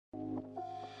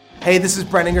Hey, this is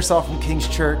Brent Ingersoll from King's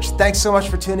Church. Thanks so much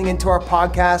for tuning into our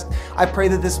podcast. I pray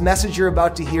that this message you're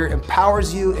about to hear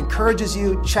empowers you, encourages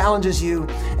you, challenges you,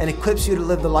 and equips you to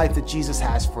live the life that Jesus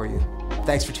has for you.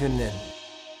 Thanks for tuning in.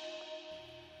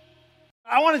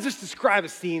 I want to just describe a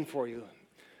scene for you.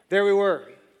 There we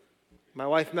were, my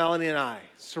wife Melanie and I,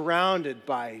 surrounded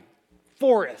by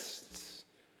forests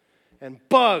and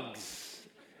bugs,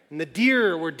 and the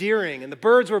deer were deering, and the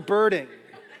birds were birding,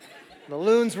 and the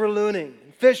loons were looning.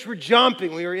 Fish were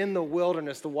jumping. We were in the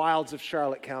wilderness, the wilds of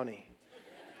Charlotte County.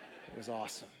 It was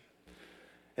awesome.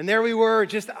 And there we were,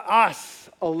 just us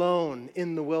alone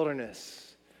in the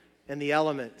wilderness and the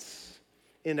elements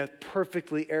in a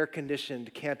perfectly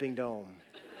air-conditioned camping dome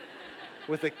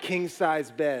with a king-size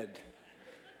bed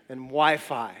and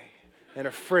Wi-Fi and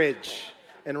a fridge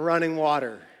and running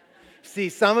water. See,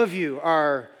 some of you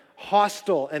are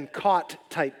hostel and cot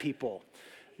type people.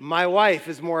 My wife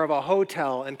is more of a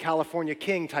hotel and California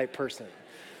king type person.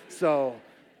 So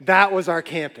that was our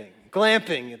camping.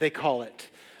 Glamping, they call it.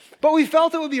 But we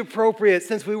felt it would be appropriate,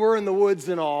 since we were in the woods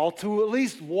and all, to at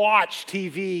least watch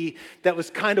TV that was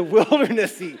kind of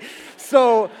wildernessy.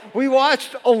 So we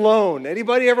watched Alone.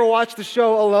 Anybody ever watch the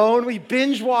show Alone? We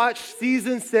binge watched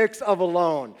season 6 of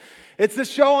Alone. It's a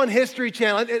show on History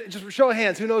Channel. Just show of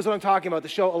hands, who knows what I'm talking about, the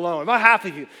show Alone? About half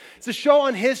of you. It's a show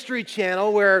on History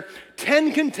Channel where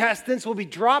 10 contestants will be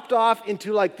dropped off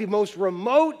into like the most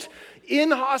remote,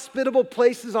 inhospitable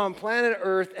places on planet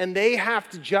Earth, and they have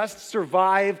to just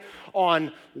survive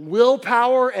on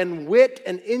willpower and wit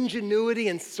and ingenuity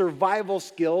and survival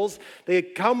skills. They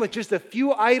come with just a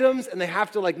few items, and they have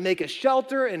to like make a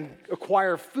shelter and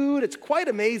acquire food. It's quite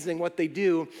amazing what they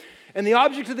do. And the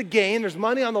object of the game, there's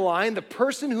money on the line. The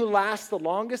person who lasts the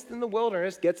longest in the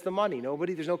wilderness gets the money.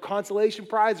 There's no consolation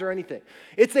prize or anything.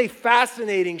 It's a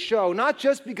fascinating show, not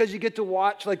just because you get to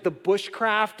watch like the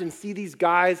bushcraft and see these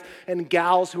guys and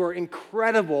gals who are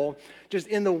incredible just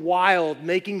in the wild,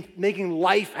 making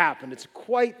life happen. It's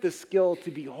quite the skill to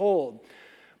behold.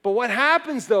 But what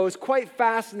happens, though, is quite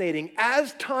fascinating.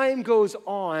 As time goes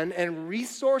on and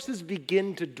resources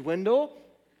begin to dwindle,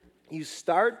 you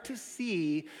start to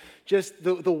see just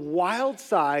the wild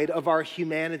side of our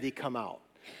humanity come out.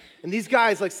 And these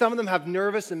guys, like some of them have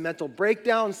nervous and mental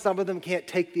breakdowns. Some of them can't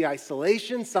take the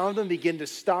isolation. Some of them begin to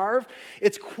starve.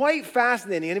 It's quite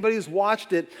fascinating. Anybody who's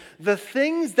watched it, the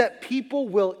things that people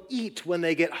will eat when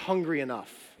they get hungry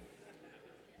enough.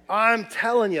 I'm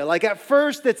telling you, like at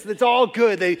first it's all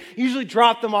good. They usually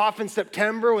drop them off in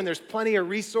September when there's plenty of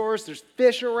resource, there's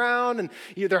fish around, and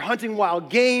they're hunting wild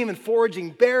game and foraging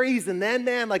berries. And then,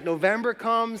 man, like November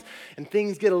comes and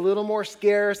things get a little more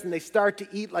scarce, and they start to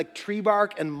eat like tree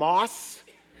bark and moss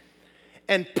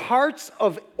and parts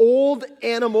of old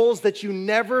animals that you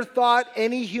never thought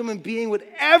any human being would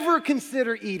ever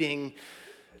consider eating.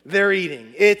 They're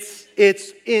eating. It's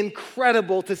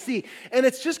incredible to see. And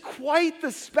it's just quite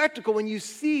the spectacle when you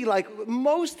see, like,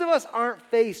 most of us aren't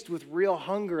faced with real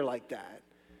hunger like that.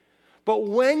 But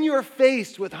when you're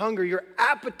faced with hunger, your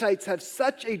appetites have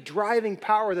such a driving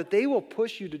power that they will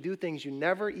push you to do things you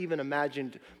never even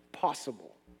imagined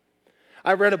possible.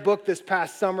 I read a book this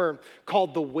past summer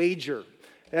called The Wager.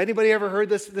 Anybody ever heard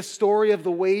the story of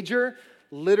The Wager?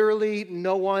 Literally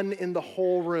no one in the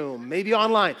whole room, maybe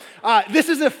online. This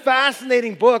is a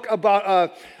fascinating book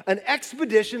about an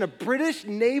expedition, a British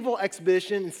naval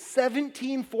expedition in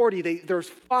 1740. There's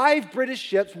 5 British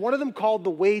ships, one of them called the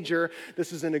Wager.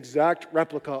 This is an exact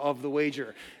replica of the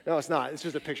Wager. No, it's not. It's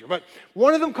just a picture. But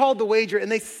one of them called the Wager, and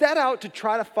they set out to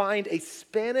try to find a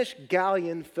Spanish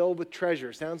galleon filled with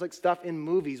treasure. Sounds like stuff in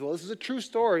movies. Well, this is a true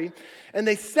story. And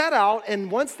they set out, and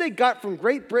once they got from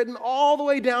Great Britain all the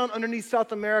way down underneath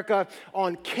South America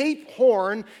on Cape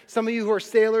Horn, some of you who are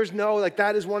sailors know like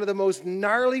that is one of the most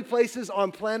gnarly places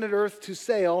on planet Earth to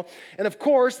sail. And of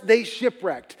course, they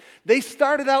shipwrecked. They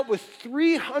started out with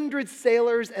 300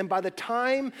 sailors, and by the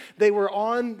time they were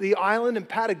on the island in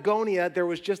Patagonia, there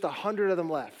was just 100 of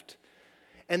them left.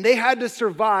 And they had to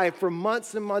survive for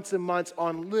months and months and months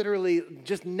on literally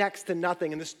just next to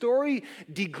nothing. And the story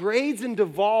degrades and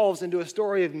devolves into a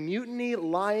story of mutiny,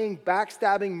 lying,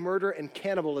 backstabbing, murder, and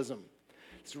cannibalism.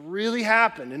 It's really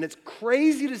happened, and it's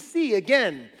crazy to see,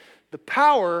 again, the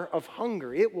power of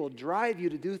hunger. It will drive you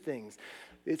to do things.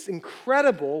 It's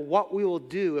incredible what we will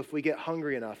do if we get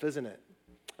hungry enough, isn't it?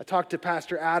 I talked to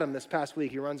Pastor Adam this past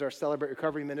week. He runs our Celebrate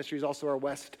Recovery ministry. He's also our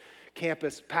West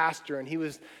Campus pastor, and he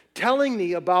was telling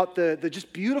me about the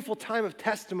just beautiful time of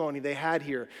testimony they had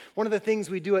here. One of the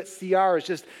things we do at CR is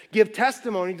just give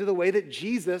testimony to the way that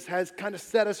Jesus has kind of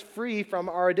set us free from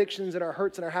our addictions and our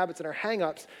hurts and our habits and our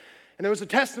hang-ups. And there was a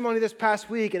testimony this past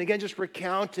week, and again, just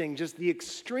recounting just the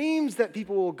extremes that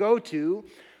people will go to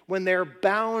when they're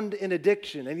bound in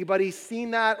addiction. Anybody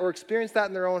seen that or experienced that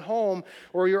in their own home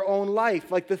or your own life?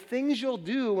 Like the things you'll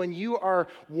do when you are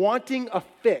wanting a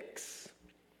fix.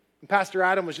 And Pastor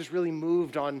Adam was just really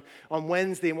moved on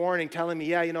Wednesday morning telling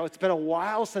me, it's been a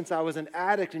while since I was an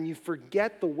addict, and you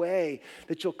forget the way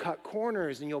that you'll cut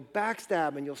corners and you'll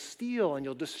backstab and you'll steal and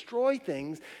you'll destroy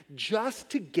things just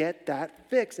to get that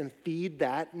fix and feed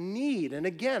that need. And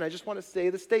again, I just want to say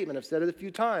the statement. I've said it a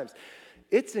few times.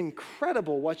 It's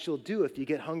incredible what you'll do if you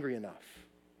get hungry enough.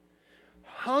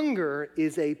 Hunger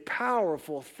is a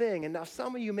powerful thing. And now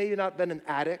some of you may not have been an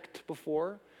addict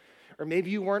before, or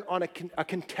maybe you weren't on a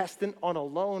contestant on a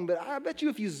loan, but I bet you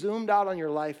if you zoomed out on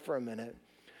your life for a minute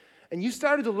and you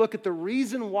started to look at the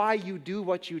reason why you do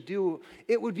what you do,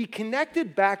 it would be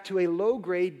connected back to a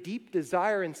low-grade, deep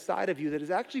desire inside of you that is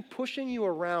actually pushing you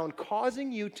around,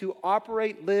 causing you to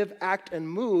operate, live, act, and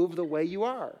move the way you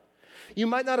are. You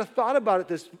might not have thought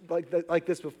about it like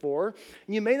this before.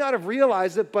 You may not have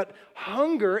realized it, but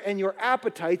hunger and your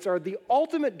appetites are the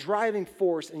ultimate driving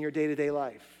force in your day-to-day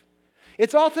life.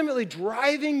 It's ultimately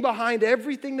driving behind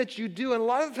everything that you do. And a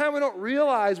lot of the time we don't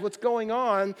realize what's going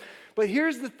on. But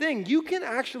here's the thing. You can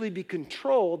actually be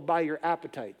controlled by your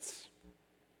appetites.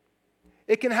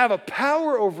 It can have a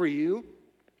power over you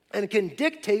and it can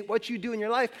dictate what you do in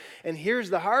your life. And here's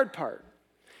the hard part.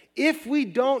 If we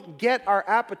don't get our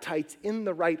appetites in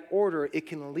the right order, it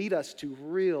can lead us to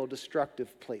real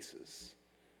destructive places.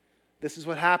 This is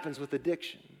what happens with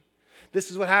addiction. This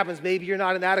is what happens. Maybe you're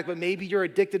not an addict, but maybe you're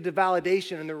addicted to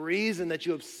validation. And the reason that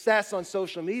you obsess on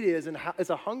social media is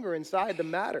a hunger inside the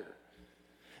matter.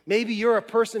 Maybe you're a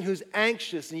person who's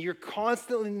anxious and you're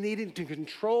constantly needing to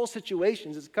control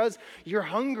situations. It's because you're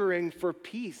hungering for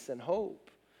peace and hope.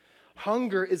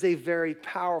 Hunger is a very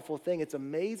powerful thing. It's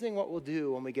amazing what we'll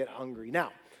do when we get hungry.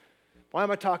 Now, why am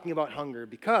I talking about hunger?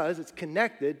 Because it's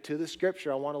connected to the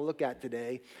scripture I want to look at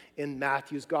today in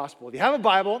Matthew's gospel. If you have a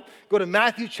Bible, go to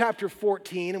Matthew chapter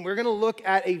 14, and we're going to look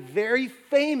at a very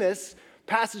famous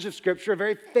passage of scripture, a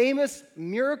very famous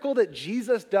miracle that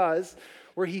Jesus does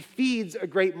where he feeds a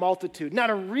great multitude. Now,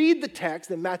 to read the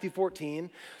text in Matthew 14,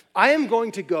 I am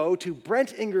going to go to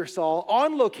Brent Ingersoll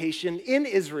on location in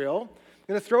Israel.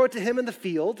 I'm going to throw it to him in the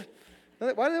field.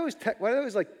 Why do they always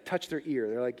touch their ear?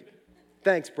 They're like,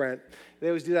 thanks, Brent. They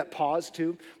always do that pause,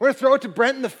 too. We're going to throw it to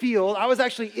Brent in the field. I was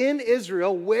actually in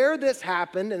Israel where this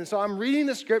happened, and so I'm reading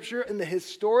the scripture in the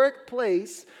historic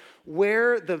place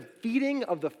where the feeding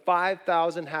of the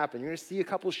 5,000 happened. You're going to see a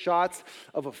couple shots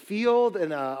of a field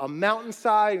and a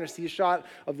mountainside. You're going to see a shot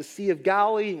of the Sea of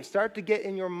Galilee. You start to get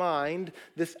in your mind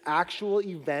this actual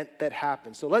event that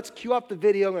happened. So let's cue up the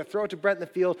video. I'm going to throw it to Brent in the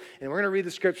field, and we're going to read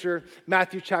the scripture,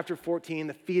 Matthew chapter 14,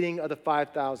 the feeding of the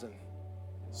 5,000.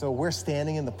 So we're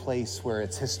standing in the place where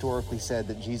it's historically said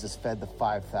that Jesus fed the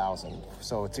 5,000.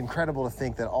 So it's incredible to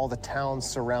think that all the towns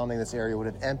surrounding this area would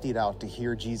have emptied out to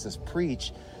hear Jesus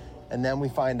preach. And then we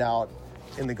find out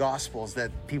in the Gospels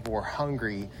that people were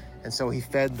hungry, and so he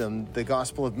fed them. The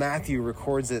Gospel of Matthew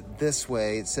records it this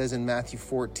way. It says in Matthew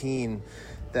 14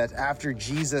 that after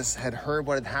Jesus had heard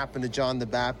what had happened to John the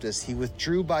Baptist, he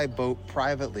withdrew by boat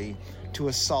privately to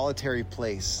a solitary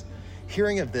place.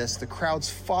 Hearing of this, the crowds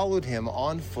followed him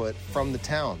on foot from the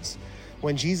towns.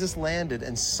 When Jesus landed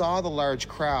and saw the large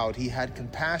crowd, he had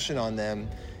compassion on them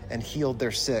and healed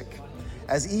their sick.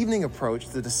 As evening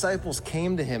approached, the disciples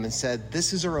came to him and said,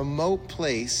 "This is a remote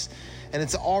place, and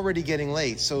it's already getting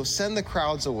late, so send the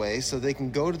crowds away so they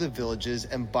can go to the villages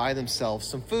and buy themselves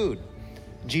some food."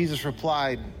 Jesus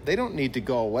replied, "They don't need to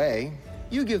go away.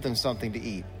 You give them something to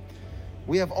eat."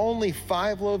 "We have only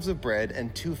 5 loaves of bread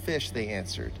and 2 fish," they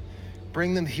answered.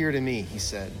 "Bring them here to me," he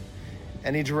said.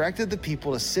 And he directed the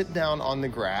people to sit down on the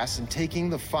grass, and taking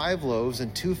the 5 loaves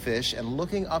and 2 fish and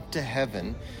looking up to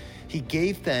heaven, he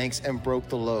gave thanks and broke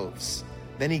the loaves.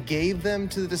 Then he gave them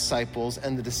to the disciples,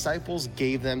 and the disciples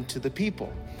gave them to the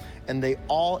people. And they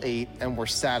all ate and were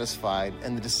satisfied,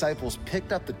 and the disciples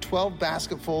picked up the 12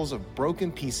 basketfuls of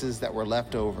broken pieces that were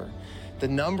left over. The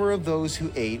number of those who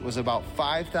ate was about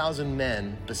 5,000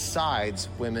 men, besides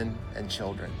women and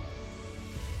children.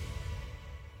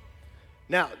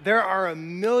 Now, there are a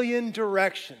million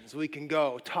directions we can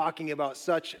go talking about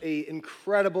such an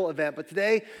incredible event. But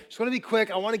today, just want to be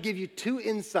quick. I want to give you 2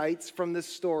 insights from this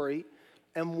story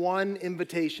and 1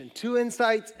 invitation. 2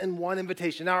 insights and 1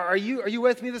 invitation. Now, are you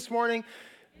with me this morning?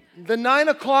 The 9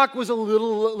 o'clock was a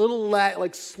little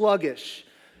sluggish.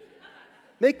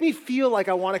 Make me feel like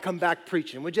I want to come back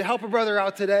preaching. Would you help a brother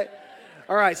out today?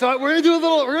 All right, so we're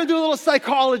gonna do a little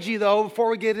psychology though before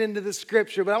we get into the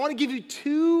scripture. But I want to give you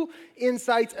two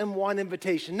insights and one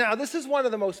invitation. Now, this is one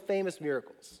of the most famous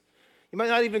miracles. You might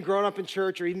not even grown up in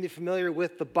church or even be familiar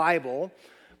with the Bible,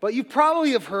 but you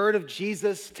probably have heard of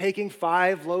Jesus taking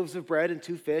 5 loaves of bread and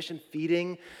 2 fish and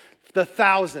feeding the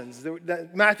thousands.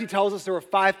 Matthew tells us there were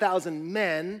 5,000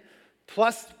 men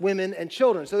plus women and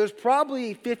children. So there's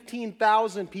probably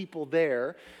 15,000 people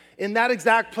there in that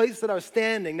exact place that I was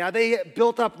standing. Now, they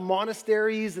built up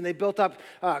monasteries and they built up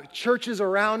churches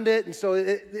around it. And so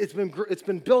it's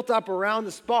been built up around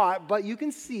the spot. But you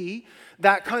can see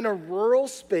that kind of rural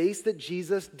space that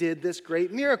Jesus did this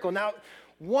great miracle. Now,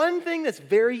 one thing that's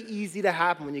very easy to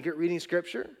happen when you get reading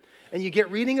scripture and you get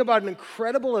reading about an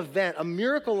incredible event, a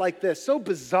miracle like this, so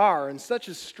bizarre and such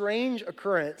a strange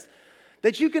occurrence,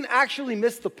 that you can actually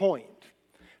miss the point.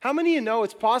 How many of you know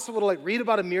it's possible to read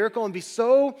about a miracle and be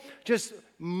so just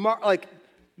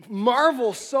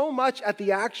marvel so much at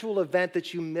the actual event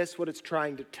that you miss what it's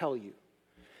trying to tell you?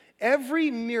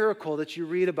 Every miracle that you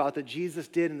read about that Jesus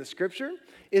did in the scripture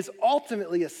is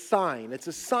ultimately a sign. It's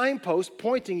a signpost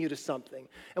pointing you to something.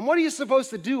 And what are you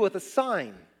supposed to do with a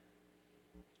sign?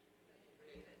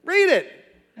 Read it.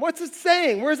 What's it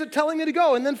saying? Where is it telling me to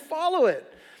go? And then follow it.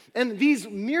 And these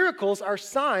miracles are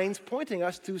signs pointing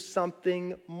us to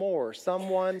something more,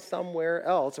 someone, somewhere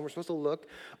else. And we're supposed to look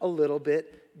a little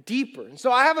bit deeper. And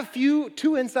so I have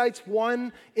two insights,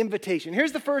 one invitation.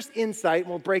 Here's the first insight, and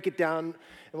we'll break it down,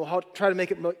 and we'll try to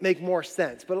make it make more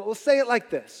sense. But we'll say it like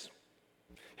this.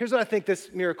 Here's what I think this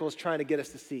miracle is trying to get us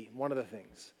to see, one of the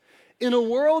things. In a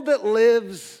world that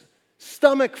lives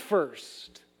stomach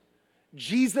first,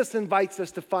 Jesus invites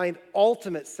us to find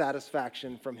ultimate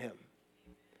satisfaction from him.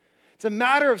 It's a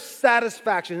matter of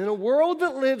satisfaction. In a world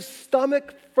that lives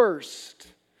stomach first,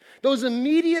 those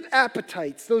immediate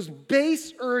appetites, those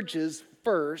base urges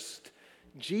first,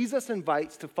 Jesus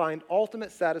invites to find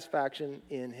ultimate satisfaction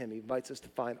in him. He invites us to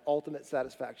find ultimate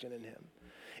satisfaction in him.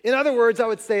 In other words, I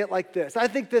would say it like this. I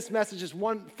think this message is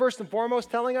first and foremost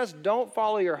telling us, don't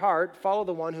follow your heart, follow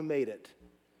the one who made it.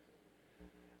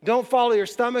 Don't follow your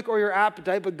stomach or your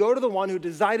appetite, but go to the one who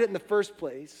designed it in the first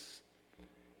place.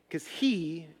 Because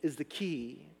he is the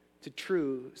key to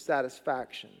true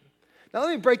satisfaction. Now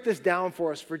let me break this down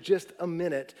for us for just a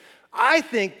minute. I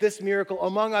think this miracle,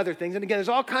 among other things, and again, there's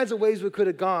all kinds of ways we could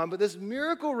have gone, but this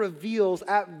miracle reveals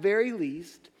at very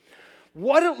least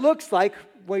what it looks like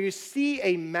when you see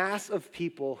a mass of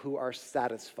people who are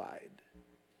satisfied,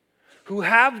 who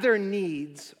have their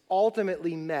needs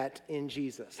ultimately met in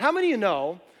Jesus. How many of you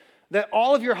know that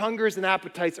all of your hungers and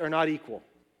appetites are not equal?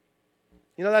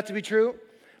 You know that to be true?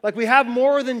 We have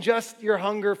more than just your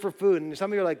hunger for food. And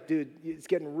some of you are like, dude, it's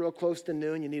getting real close to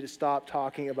noon. You need to stop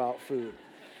talking about food.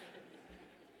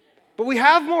 But we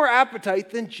have more appetite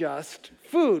than just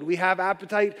food. We have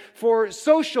appetite for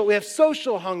social. We have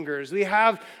social hungers. We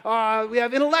have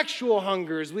intellectual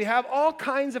hungers. We have all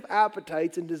kinds of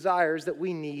appetites and desires that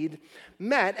we need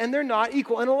met, and they're not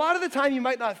equal. And a lot of the time you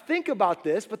might not think about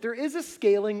this, but there is a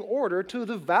scaling order to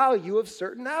the value of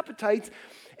certain appetites.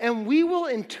 And we will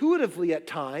intuitively at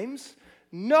times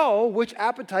know which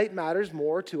appetite matters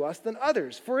more to us than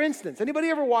others. For instance, anybody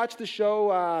ever watch the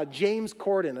show James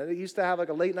Corden? It used to have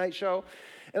a late night show.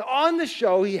 And on the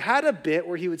show, he had a bit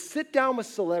where he would sit down with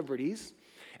celebrities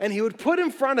and he would put in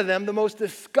front of them the most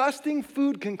disgusting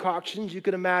food concoctions you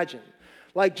could imagine.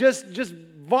 Just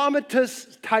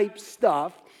vomitous type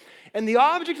stuff. And the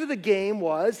object of the game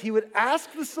was he would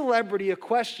ask the celebrity a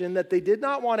question that they did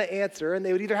not want to answer, and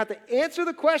they would either have to answer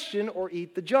the question or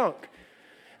eat the junk.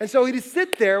 And so he'd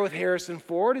sit there with Harrison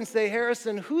Ford and say,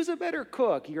 Harrison, who's a better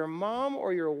cook, your mom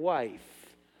or your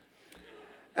wife?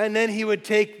 And then he would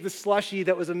take the slushie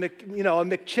that was a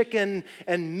McChicken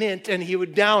and mint, and he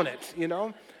would down it,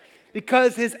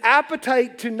 because his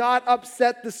appetite to not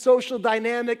upset the social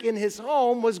dynamic in his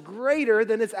home was greater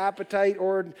than his appetite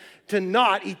or to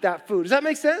not eat that food. Does that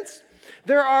make sense?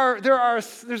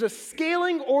 There's a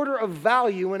scaling order of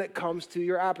value when it comes to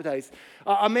your appetites.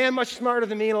 A man much smarter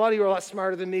than me, and a lot of you are a lot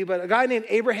smarter than me, but a guy named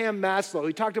Abraham Maslow,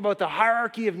 he talked about the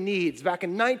hierarchy of needs. Back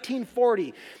in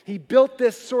 1940, he built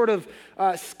this sort of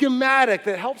schematic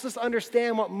that helps us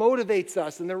understand what motivates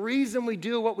us and the reason we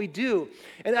do what we do.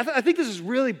 And I think this is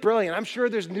really brilliant. I'm sure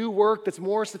there's new work that's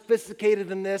more sophisticated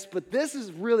than this, but this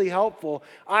is really helpful,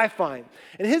 I find.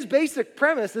 And his basic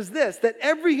premise is this, that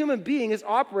every human being is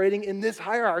operating in this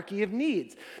hierarchy of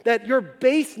needs. That your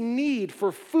base need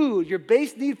for food, your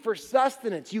base need for sustenance,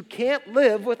 you can't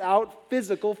live without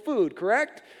physical food,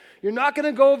 correct? You're not going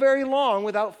to go very long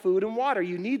without food and water.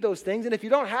 You need those things, and if you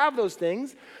don't have those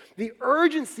things, the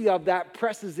urgency of that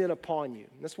presses in upon you.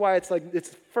 That's why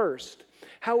it's first.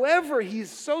 However, he's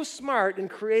so smart in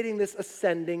creating this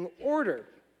ascending order.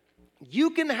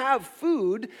 You can have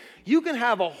food, you can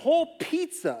have a whole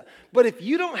pizza, but if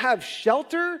you don't have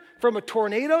shelter from a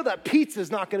tornado, that pizza is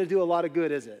not going to do a lot of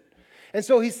good, is it? And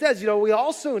so he says, we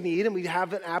also need, and we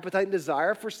have an appetite and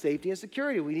desire for safety and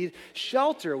security. We need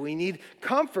shelter. We need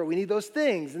comfort. We need those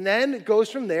things. And then it goes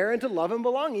from there into love and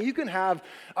belonging. You can have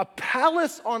a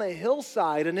palace on a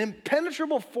hillside, an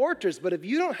impenetrable fortress, but if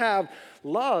you don't have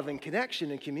love and connection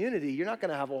and community, you're not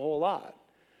going to have a whole lot.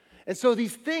 And so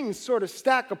these things sort of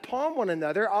stack upon one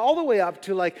another all the way up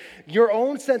to like your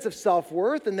own sense of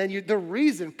self-worth and then the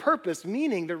reason, purpose,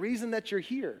 meaning, the reason that you're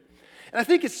here. And I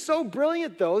think it's so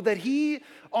brilliant, though, that he,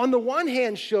 on the one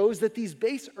hand, shows that these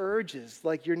base urges,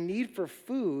 like your need for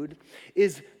food,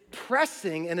 is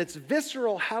pressing and it's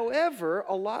visceral. However,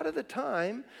 a lot of the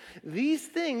time, these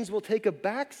things will take a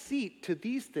back seat to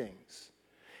these things.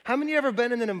 How many have ever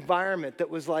been in an environment that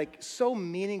was like so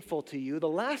meaningful to you, the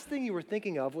last thing you were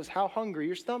thinking of was how hungry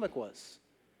your stomach was?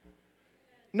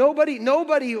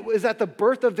 Nobody was at the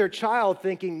birth of their child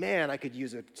thinking, man, I could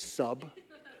use a sub.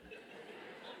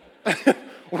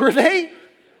 Were they?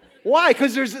 Why?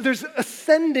 Because there's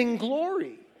ascending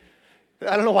glory.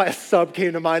 I don't know why a sub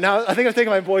came to mind. Now I think I'm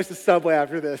taking my boys to Subway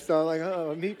after this. So I'm like,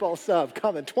 a meatball sub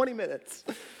coming, 20 minutes.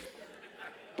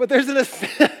 But there's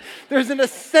an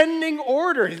ascending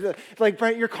order. Like,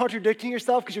 Brent, you're contradicting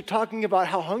yourself because you're talking about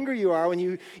how hungry you are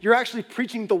when you're actually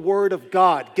preaching the word of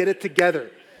God. Get it together.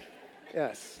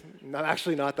 Yes, I'm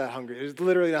actually not that hungry. There's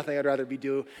literally nothing I'd rather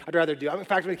do. In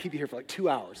fact, I'm going to keep you here for like 2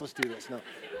 hours. Let's do this.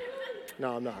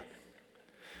 No, I'm not.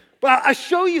 But I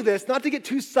show you this, not to get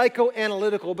too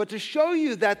psychoanalytical, but to show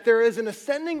you that there is an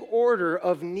ascending order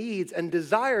of needs and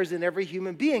desires in every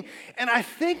human being. And I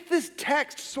think this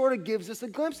text sort of gives us a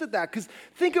glimpse at that, because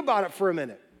think about it for a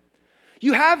minute.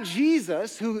 You have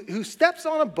Jesus who steps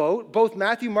on a boat. Both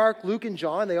Matthew, Mark, Luke, and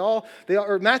John,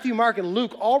 Matthew, Mark, and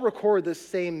Luke all record this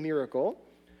same miracle.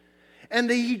 And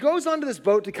he goes onto this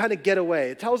boat to kind of get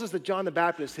away. It tells us that John the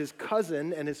Baptist, his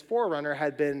cousin and his forerunner,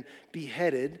 had been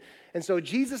beheaded. And so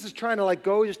Jesus is trying to like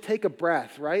go just take a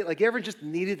breath, right? Like you ever just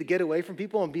needed to get away from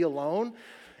people and be alone?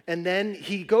 And then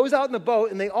he goes out in the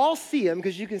boat and they all see him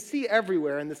because you can see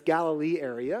everywhere in this Galilee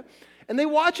area. And they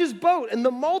watch his boat and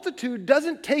the multitude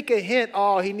doesn't take a hint,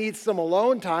 oh, he needs some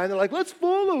alone time. They're like, let's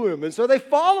follow him. And so they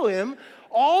follow him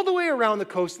all the way around the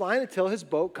coastline until his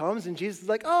boat comes and Jesus is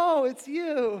like, oh, it's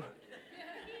you.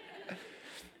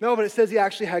 No, but it says he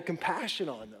actually had compassion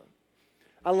on them.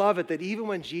 I love it that even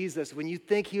when you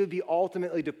think he would be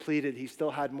ultimately depleted, he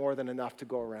still had more than enough to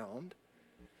go around.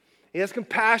 He has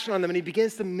compassion on them and he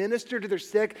begins to minister to their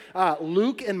sick.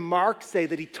 Luke and Mark say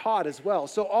that he taught as well.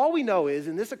 So all we know is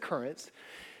in this occurrence,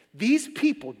 these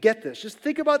people, get this, just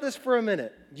think about this for a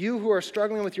minute, you who are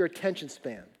struggling with your attention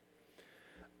span.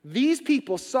 These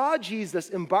people saw Jesus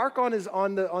embark on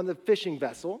the fishing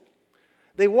vessel.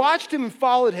 They watched him and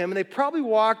followed him, and they probably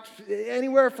walked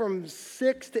anywhere from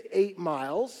 6 to 8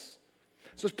 miles.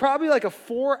 So it's probably like a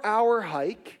 4-hour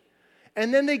hike.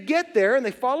 And then they get there, and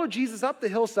they follow Jesus up the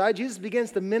hillside. Jesus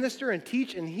begins to minister and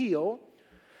teach and heal.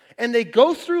 And they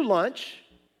go through lunch,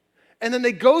 and then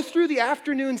they go through the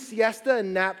afternoon siesta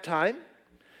and nap time.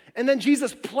 And then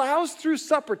Jesus plows through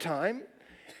supper time.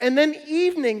 And then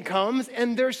evening comes,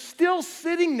 and they're still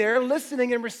sitting there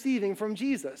listening and receiving from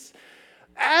Jesus.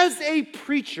 As a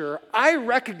preacher, I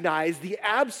recognize the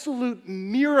absolute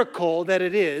miracle that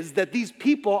it is that these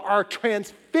people are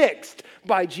transfixed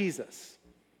by Jesus.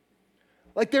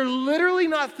 Like they're literally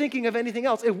not thinking of anything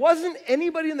else. It wasn't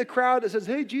anybody in the crowd that says,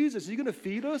 hey, Jesus, are you going to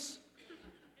feed us?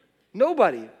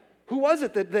 Nobody. Who was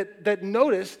it that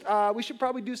noticed we should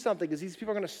probably do something because these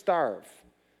people are going to starve?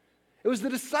 It was the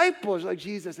disciples like,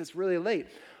 Jesus, it's really late.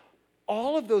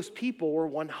 All of those people were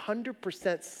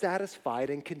 100% satisfied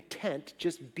and content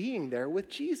just being there with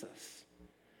Jesus.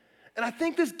 And I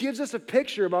think this gives us a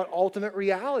picture about ultimate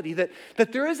reality, that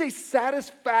there is a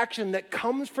satisfaction that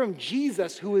comes from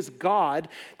Jesus, who is God,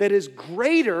 that is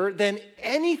greater than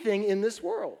anything in this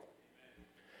world.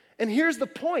 And here's the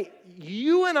point.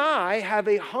 You and I have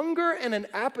a hunger and an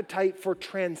appetite for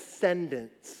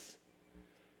transcendence,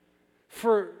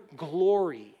 for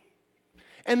glory.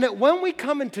 And that when we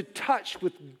come into touch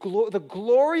with the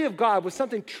glory of God, with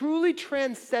something truly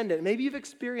transcendent, maybe you've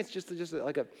experienced just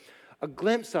like a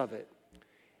glimpse of it,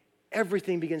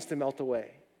 everything begins to melt away.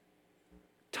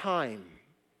 Time,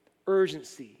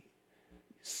 urgency,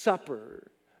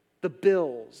 supper, the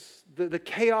bills, the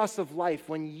chaos of life.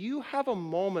 When you have a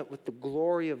moment with the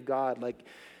glory of God, like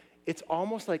it's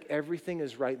almost like everything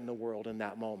is right in the world in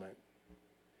that moment.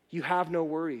 You have no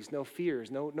worries, no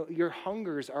fears, your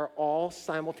hungers are all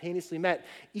simultaneously met,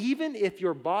 even if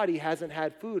your body hasn't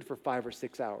had food for 5 or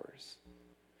 6 hours.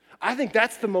 I think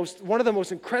that's one of the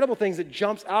most incredible things that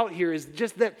jumps out here is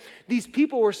just that these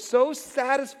people were so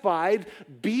satisfied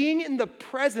being in the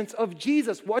presence of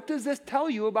Jesus. What does this tell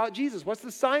you about Jesus? What's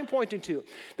the sign pointing to?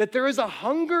 That there is a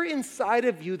hunger inside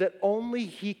of you that only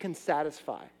he can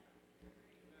satisfy.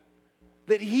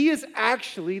 That he is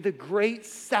actually the great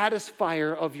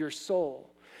satisfier of your soul.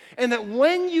 And that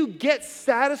when you get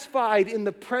satisfied in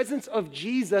the presence of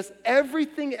Jesus,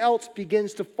 everything else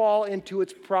begins to fall into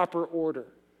its proper order.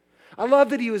 I love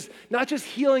that he was not just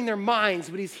healing their minds,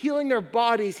 but he's healing their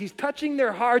bodies. He's touching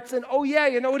their hearts. And oh yeah,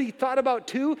 you know what he thought about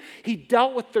too? He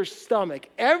dealt with their stomach.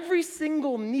 Every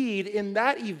single need in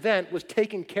that event was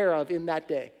taken care of in that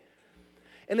day.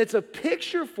 And it's a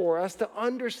picture for us to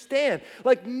understand.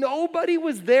 Like nobody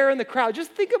was there in the crowd.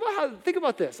 Just think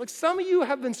about this. Like some of you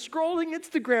have been scrolling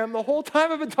Instagram the whole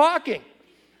time I've been talking.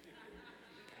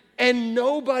 And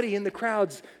nobody in the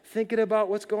crowd's thinking about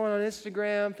what's going on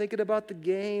Instagram, thinking about the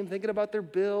game, thinking about their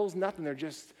bills, nothing. They're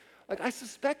just, like I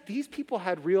suspect these people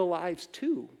had real lives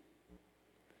too.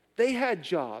 They had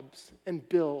jobs and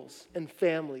bills and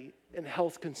family and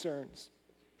health concerns.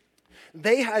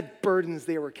 They had burdens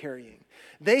they were carrying.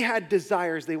 They had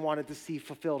desires they wanted to see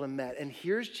fulfilled and met. And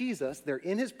here's Jesus. They're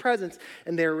in his presence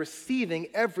and they're receiving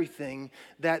everything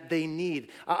that they need.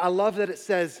 I love that it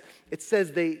says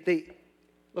they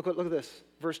look at this,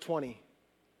 verse 20.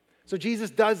 So Jesus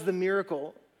does the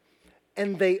miracle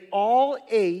and they all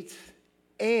ate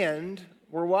and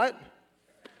were what?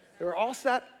 They were all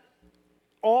set,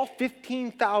 all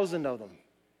 15,000 of them.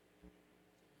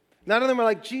 None of them are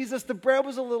like, Jesus, the bread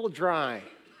was a little dry.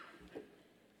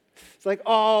 It's like,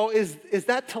 oh, is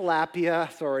that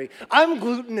tilapia? Sorry. I'm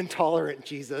gluten intolerant,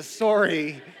 Jesus.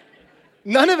 Sorry.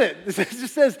 None of it. It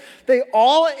just says they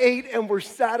all ate and were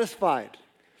satisfied.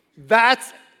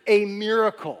 That's a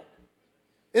miracle,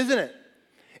 isn't it?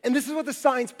 And this is what the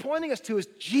sign's pointing us to is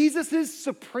Jesus'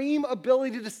 supreme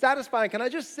ability to satisfy. And can I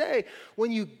just say,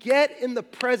 when you get in the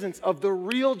presence of the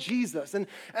real Jesus, and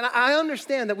I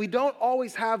understand that we don't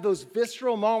always have those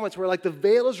visceral moments where like the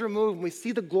veil is removed and we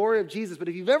see the glory of Jesus, but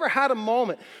if you've ever had a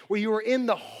moment where you were in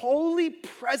the holy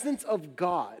presence of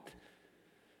God,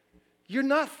 you're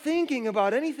not thinking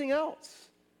about anything else.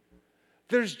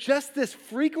 There's just this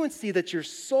frequency that your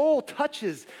soul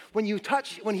touches when he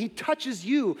touches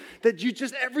you, that you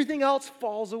just, everything else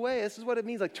falls away. This is what it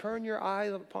means, like turn your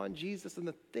eyes upon Jesus and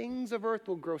the things of earth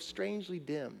will grow strangely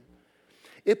dim.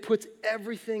 It puts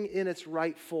everything in its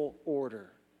rightful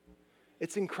order.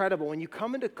 It's incredible. When you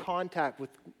come into contact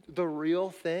with the real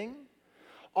thing,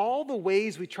 all the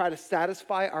ways we try to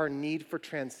satisfy our need for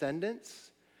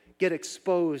transcendence get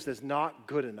exposed as not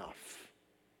good enough.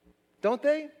 Don't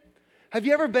they? Have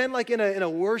you ever been like in a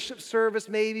worship service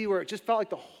maybe where it just felt like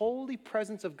the holy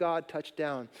presence of God touched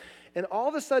down? And all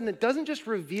of a sudden it doesn't just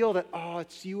reveal that, oh,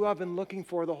 it's you I've been looking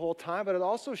for the whole time, but it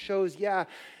also shows, yeah,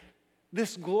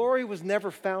 this glory was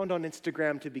never found on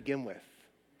Instagram to begin with.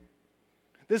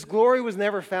 This glory was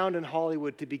never found in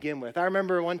Hollywood to begin with. I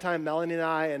remember one time Melanie and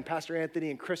I and Pastor Anthony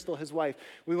and Crystal, his wife,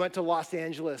 we went to Los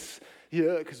Angeles,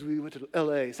 because we went to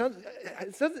LA.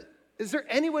 Is there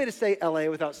any way to say LA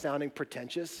without sounding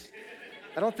pretentious?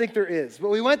 I don't think there is. But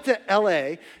we went to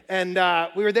LA, and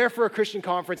we were there for a Christian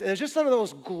conference, and it was just some of the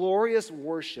most glorious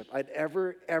worship I'd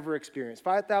ever experienced.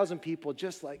 5,000 people,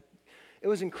 just like, it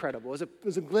was incredible. It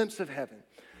was a glimpse of heaven.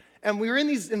 And we were in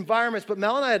these environments, but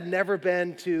Mel and I had never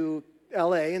been to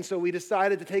LA, and so we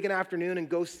decided to take an afternoon and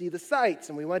go see the sights.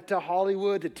 And we went to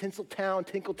Hollywood, to Tinkletown,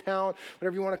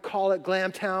 whatever you want to call it,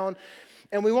 Glamtown.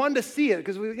 And we wanted to see it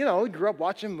because we grew up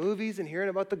watching movies and hearing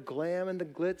about the glam and the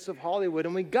glitz of Hollywood.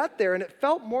 And we got there and it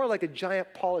felt more like a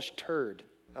giant polished turd.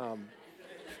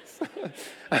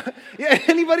 Yeah,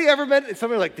 anybody ever been?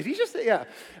 Somebody like, did he just say? Yeah.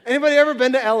 Anybody ever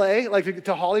been to LA, like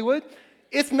to Hollywood?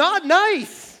 It's not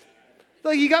nice.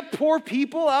 Like you got poor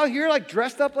people out here like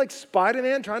dressed up like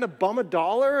Spider-Man trying to bum a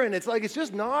dollar, and it's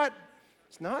just not.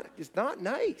 It's not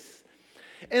nice.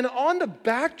 And on the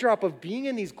backdrop of being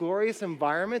in these glorious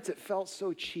environments, it felt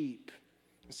so cheap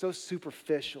and so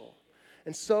superficial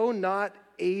and so not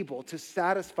able to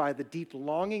satisfy the deep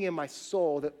longing in my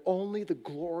soul that only the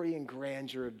glory and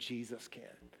grandeur of Jesus can.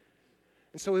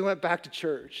 And so we went back to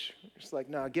church. Just like,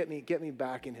 no, get me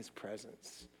back in his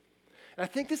presence. And I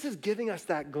think this is giving us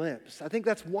that glimpse. I think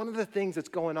that's one of the things that's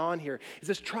going on here, is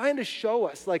it's trying to show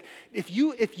us, like, if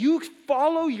you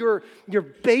follow your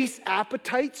base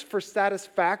appetites for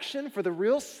satisfaction, for the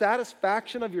real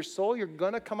satisfaction of your soul, you're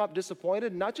going to come up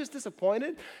disappointed. Not just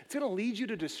disappointed, it's going to lead you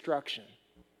to destruction.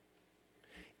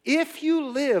 If you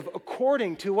live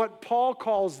according to what Paul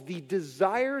calls the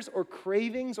desires or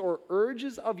cravings or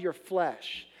urges of your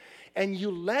flesh, and you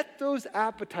let those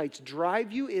appetites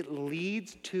drive you, it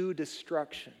leads to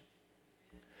destruction.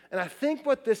 And I think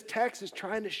what this text is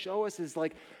trying to show us is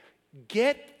like,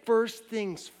 get first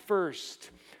things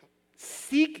first.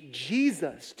 Seek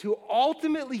Jesus to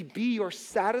ultimately be your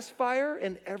satisfier,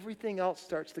 and everything else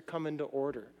starts to come into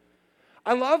order.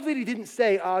 I love that he didn't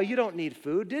say, oh, you don't need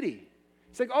food, did he?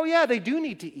 He's like, oh yeah, they do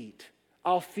need to eat.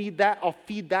 I'll feed that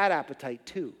appetite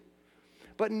too.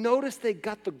 But notice they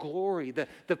got the glory,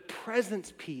 the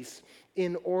presence piece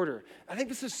in order. I think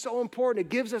this is so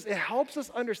important. It helps us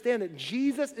understand that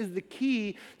Jesus is the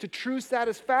key to true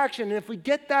satisfaction. And if we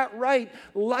get that right,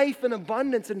 life and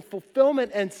abundance and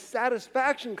fulfillment and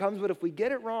satisfaction comes. But if we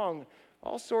get it wrong,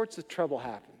 all sorts of trouble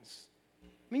happens.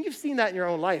 I mean, you've seen that in your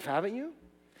own life, haven't you?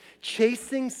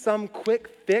 Chasing some quick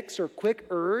fix or quick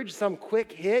urge, some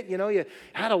quick hit. You know, you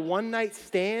had a one-night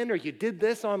stand, or you did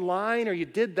this online, or you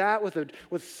did that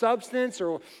with substance,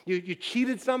 or you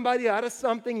cheated somebody out of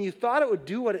something. And you thought it would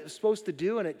do what it was supposed to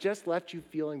do, and it just left you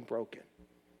feeling broken.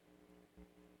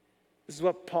 This is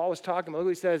what Paul was talking about. Look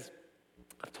what he says.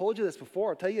 I've told you this before.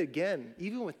 I'll tell you again.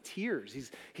 Even with tears,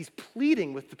 he's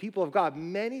pleading with the people of God.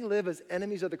 Many live as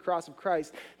enemies of the cross of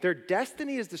Christ. Their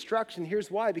destiny is destruction. Here's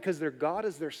why. Because their God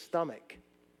is their stomach.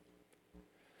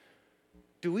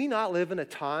 Do we not live in a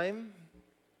time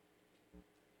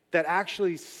that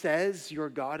actually says your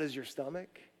God is your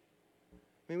stomach?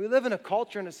 I mean, we live in a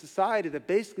culture and a society that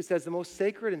basically says the most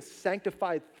sacred and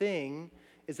sanctified thing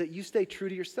is that you stay true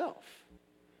to yourself.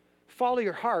 Follow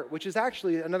your heart, which is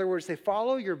actually another word to say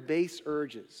follow your base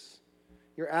urges,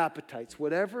 your appetites.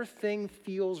 Whatever thing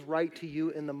feels right to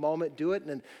you in the moment, do it.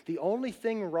 And the only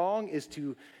thing wrong is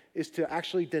to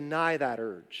actually deny that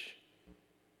urge.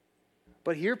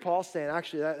 But here Paul's saying,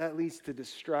 actually, that leads to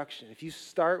destruction. If you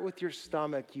start with your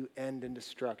stomach, you end in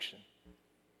destruction.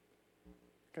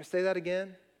 Can I say that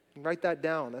again? Write that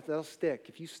down. That'll stick.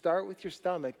 If you start with your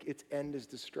stomach, its end is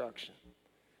destruction.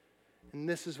 And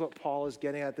this is what Paul is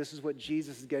getting at. This is what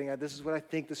Jesus is getting at. This is what I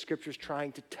think the Scripture is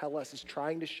trying to tell us, is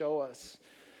trying to show us.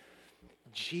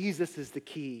 Jesus is the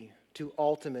key to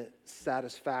ultimate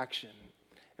satisfaction.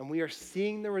 And we are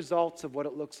seeing the results of what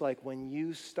it looks like when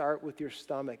you start with your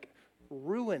stomach.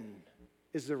 Ruin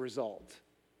is the result.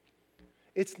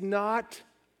 It's not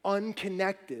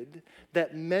unconnected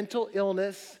that mental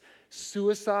illness,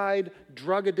 suicide,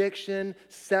 drug addiction,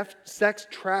 sex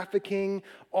trafficking,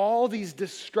 all these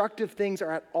destructive things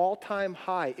are at all-time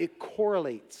high. It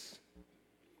correlates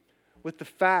with the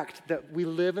fact that we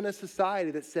live in a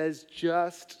society that says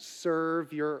just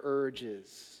serve your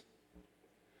urges.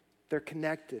 They're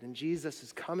connected, and Jesus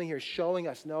is coming here showing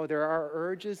us, no, there are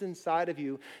urges inside of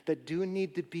you that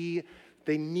need to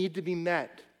be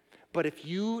met. But if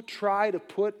you try to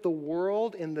put the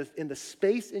world in the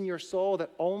space in your soul that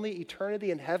only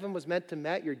eternity in heaven was meant to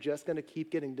met, you're just going to keep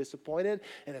getting disappointed,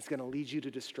 and it's going to lead you to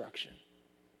destruction.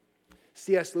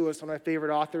 C.S. Lewis, one of my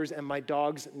favorite authors, and my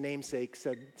dog's namesake,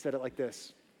 said it like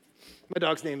this. My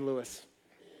dog's named Lewis.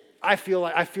 I feel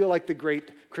like the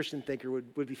great Christian thinker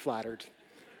would be flattered.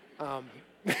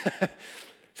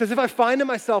 Says, if I find in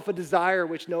myself a desire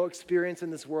which no experience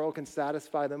in this world can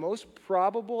satisfy, the most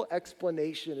probable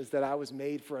explanation is that I was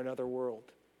made for another world.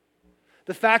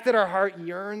 The fact that our heart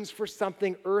yearns for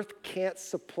something earth can't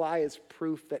supply is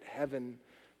proof that heaven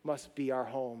must be our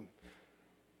home.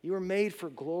 You were made for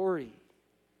glory,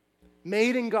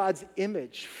 made in God's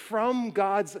image, from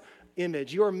God's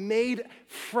image. You are made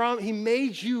from, He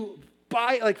made you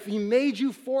He made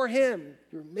you for Him.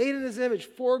 You were made in His image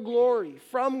for glory,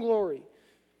 from glory.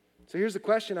 So here's the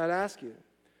question I'd ask you.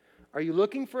 Are you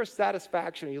looking for a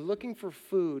satisfaction? Are you looking for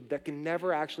food that can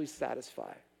never actually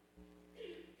satisfy?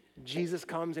 Jesus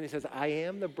comes and He says, I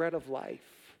am the bread of life.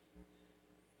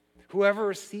 Whoever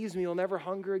receives me will never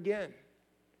hunger again.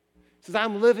 He says,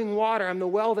 I'm living water. I'm the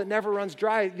well that never runs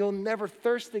dry. You'll never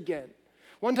thirst again.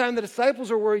 One time the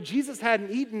disciples were worried Jesus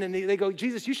hadn't eaten, and they go,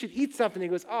 Jesus, you should eat something. He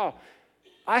goes, oh,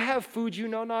 I have food you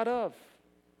know not of.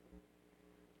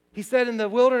 He said in the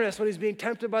wilderness when he's being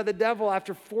tempted by the devil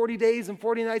after 40 days and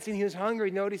 40 nights and he was hungry,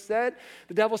 you know what he said?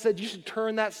 The devil said, you should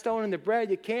turn that stone into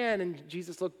bread. You can. And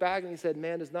Jesus looked back and He said,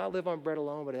 man does not live on bread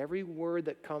alone, but every word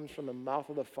that comes from the mouth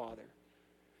of the Father.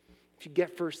 If you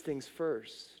get first things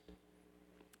first.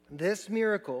 This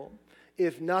miracle,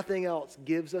 if nothing else,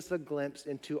 gives us a glimpse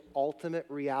into ultimate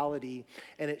reality,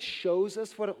 and it shows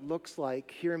us what it looks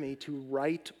like, hear me, to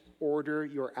right order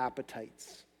your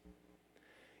appetites.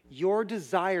 Your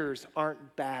desires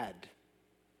aren't bad.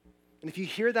 And if you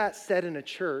hear that said in a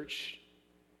church,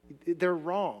 they're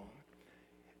wrong.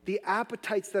 the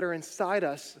appetites that are inside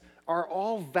us are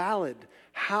all valid.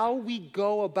 How we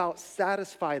go about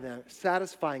satisfying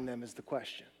them is the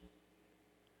question.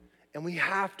 And we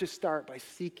have to start by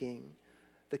seeking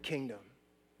the kingdom.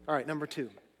 All right, number 2.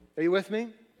 Are you with me?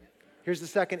 Here's the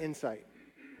second insight.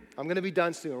 I'm going to be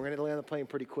done soon. We're going to land the plane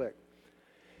pretty quick.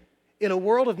 In a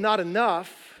world of not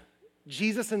enough,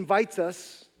 Jesus invites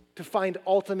us to find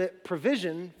ultimate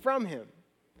provision from him.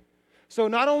 So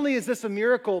not only is this a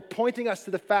miracle pointing us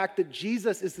to the fact that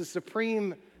Jesus is the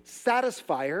supreme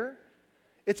satisfier,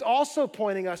 it's also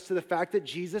pointing us to the fact that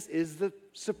Jesus is the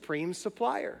supreme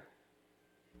supplier.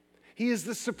 He is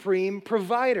the supreme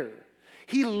provider.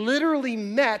 He literally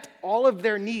met all of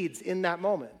their needs in that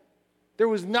moment. There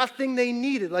was nothing they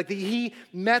needed. He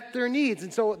met their needs.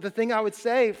 And so the thing I would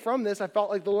say from this, I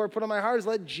felt like the Lord put on my heart, is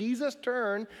let Jesus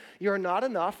turn your not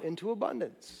enough into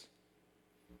abundance.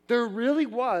 There really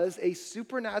was a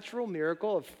supernatural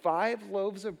miracle of 5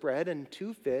 loaves of bread and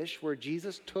 2 fish where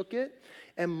Jesus took it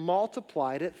and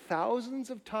multiplied it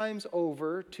thousands of times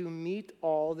over to meet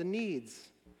all the needs.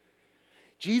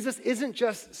 Jesus isn't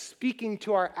just speaking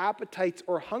to our appetites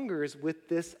or hungers with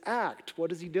this act.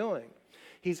 What is he doing?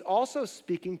 He's also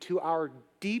speaking to our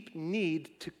deep need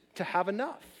to have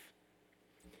enough.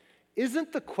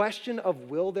 Isn't the question of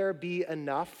will there be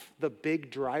enough the big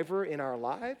driver in our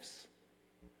lives?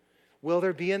 Will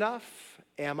there be enough?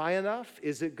 Am I enough?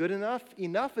 Is it good enough?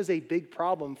 Enough is a big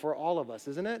problem for all of us,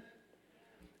 isn't it?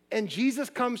 And Jesus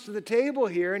comes to the table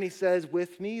here and he says,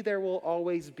 with me there will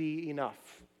always be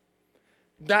enough.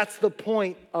 That's the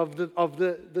point of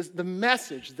the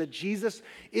message, that Jesus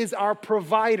is our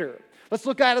provider. Let's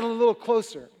look at it a little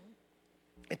closer.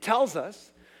 It tells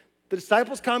us the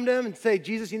disciples come to him and say,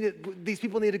 Jesus, these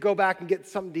people need to go back and get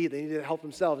something to eat. They need to help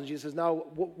themselves. And Jesus says, no,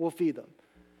 we'll feed them.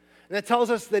 And that tells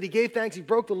us that he gave thanks, he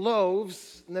broke the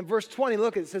loaves. And then verse 20,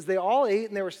 look, it says they all ate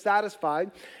and they were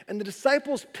satisfied. And the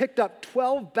disciples picked up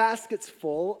 12 baskets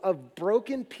full of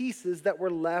broken pieces that were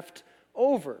left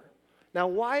over. Now,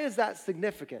 why is that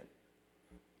significant?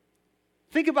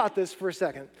 Think about this for a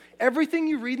second. Everything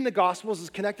you read in the Gospels is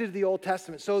connected to the Old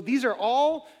Testament. So these are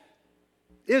all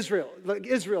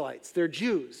Israelites. They're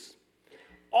Jews.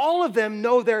 All of them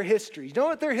know their history. You know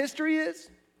what their history is?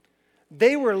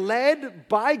 They were led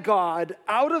by God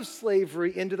out of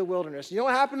slavery into the wilderness. You know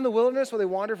what happened in the wilderness where they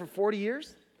wandered for 40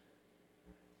 years?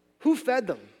 Who fed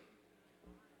them?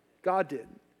 God did.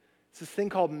 It's this thing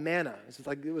called manna.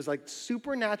 It was like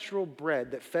supernatural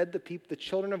bread that fed the people, the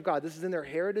children of God. This is in their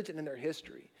heritage and in their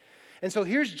history. And so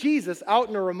here's Jesus out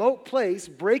in a remote place,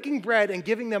 breaking bread and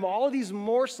giving them all of these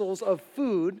morsels of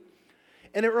food.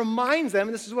 And it reminds them,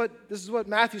 and this is what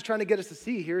Matthew's trying to get us to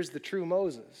see. Here's the true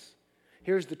Moses.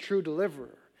 Here's the true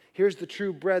deliverer. Here's the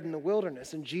true bread in the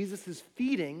wilderness. And Jesus is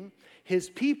feeding his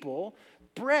people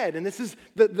bread. And this is,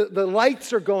 the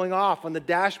lights are going off on the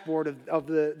dashboard of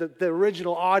the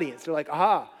original audience. They're like,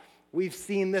 aha, we've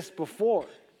seen this before.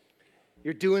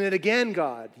 You're doing it again,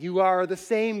 God. You are the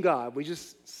same God. We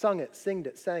just sang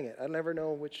it. I never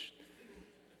know which.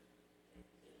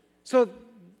 So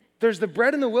there's the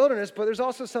bread in the wilderness, but there's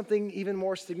also something even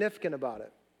more significant about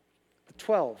it. The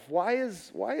 12. Why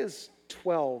is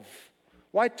 12?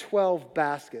 Why 12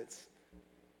 baskets?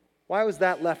 Why was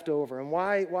that left over? And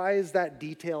why is that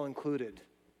detail included?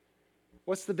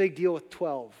 What's the big deal with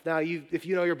 12? Now, if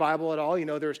you know your Bible at all, you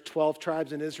know there's 12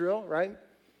 tribes in Israel, right?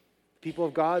 People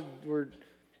of God were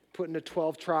put into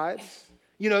 12 tribes.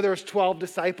 You know there's 12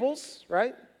 disciples,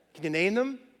 right? Can you name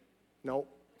them? No.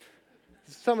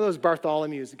 Some of those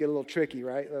Bartholomews get a little tricky,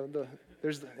 right?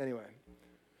 Anyway.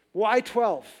 Why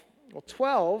 12? Well,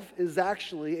 12 is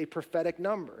actually a prophetic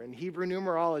number. In Hebrew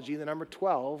numerology, the number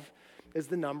 12 is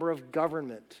the number of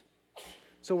government.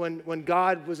 So when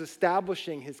God was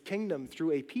establishing his kingdom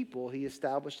through a people, he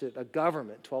established a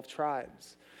government, 12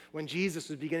 tribes. When Jesus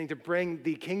was beginning to bring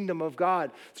the kingdom of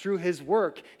God through his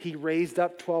work, he raised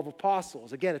up 12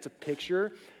 apostles. Again, it's a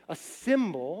picture, a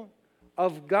symbol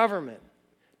of government.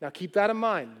 Now keep that in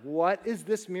mind. What is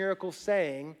this miracle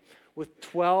saying with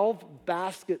 12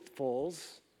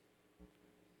 basketfuls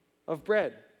of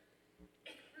bread?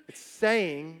 It's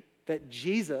saying that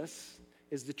Jesus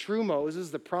is the true Moses,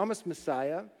 the promised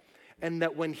Messiah, and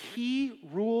that when he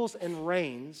rules and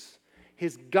reigns,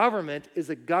 his government is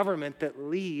a government that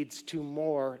leads to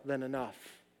more than enough.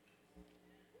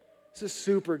 This is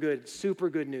super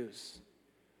good news.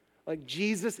 Like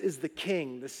Jesus is the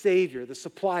king, the savior, the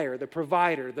supplier, the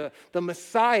provider, the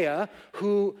Messiah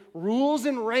who rules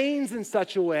and reigns in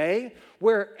such a way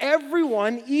where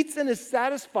everyone eats and is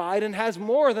satisfied and has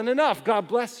more than enough. God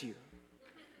bless you.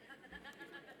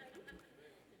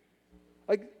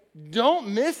 don't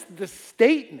miss the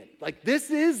statement. Like, this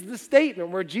is the statement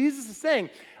where Jesus is saying,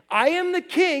 I am the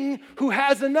king who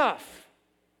has enough.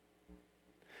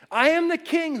 I am the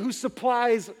king who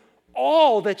supplies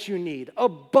all that you need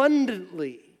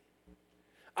abundantly.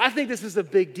 I think this is a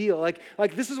big deal.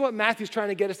 Like this is what Matthew's trying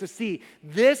to get us to see.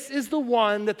 This is the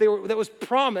one that was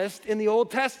promised in the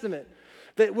Old Testament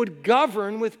that would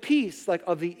govern with peace, like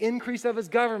of the increase of his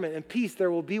government and peace.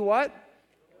 There will be what?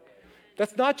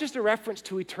 That's not just a reference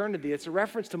to eternity. It's a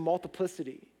reference to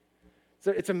multiplicity.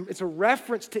 It's a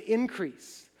reference to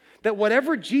increase. That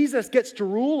whatever Jesus gets to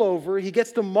rule over, he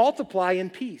gets to multiply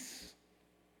in peace.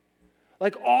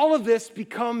 Like all of this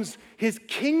becomes his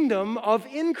kingdom of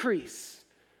increase.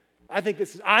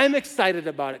 I'm excited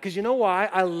about it because you know why?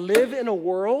 I live in a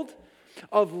world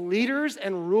of leaders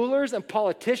and rulers and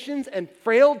politicians and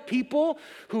frail people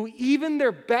who even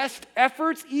their best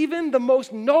efforts, even the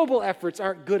most noble efforts,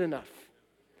 aren't good enough.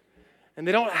 And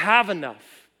they don't have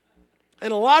enough.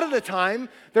 And a lot of the time,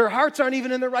 their hearts aren't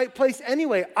even in the right place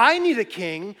anyway. I need a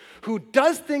king who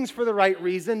does things for the right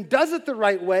reason, does it the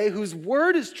right way, whose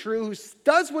word is true, who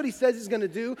does what he says he's going to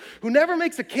do, who never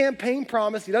makes a campaign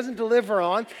promise he doesn't deliver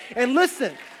on. And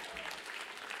listen,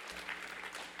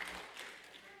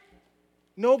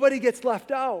 nobody gets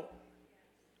left out.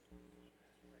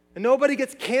 And nobody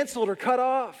gets canceled or cut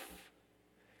off.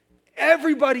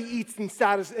 Everybody eats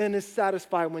and is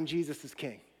satisfied when Jesus is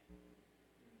king.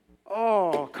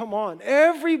 Oh, come on.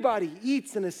 Everybody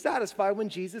eats and is satisfied when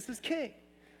Jesus is king.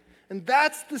 And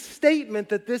that's the statement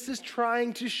that this is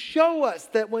trying to show us,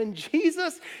 that when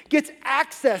Jesus gets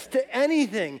access to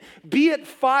anything, be it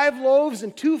 5 loaves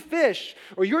and 2 fish,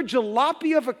 or your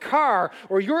jalopy of a car,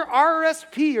 or your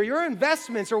RSP, or your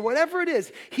investments, or whatever it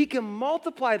is, he can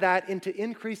multiply that into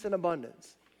increase and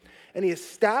abundance. And he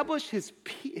established his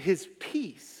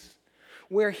peace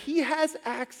where he has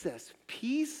access.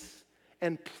 Peace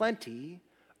and plenty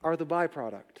are the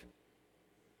byproduct.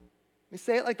 Let me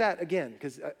say it like that again,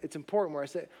 because it's important where I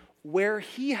say it. Where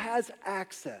he has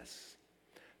access,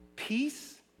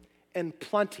 peace and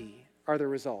plenty are the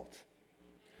result.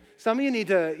 Some of you need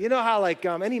to, you know how like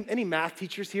any math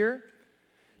teachers here?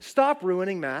 Stop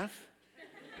ruining math.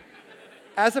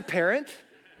 As a parent,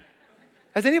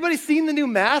 has anybody seen the new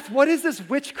math? What is this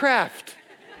witchcraft?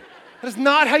 That is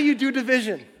not how you do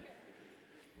division.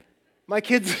 My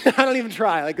kids, I don't even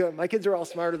try. Like my kids are all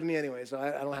smarter than me anyway, so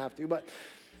I don't have to. But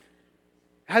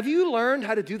have you learned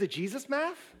how to do the Jesus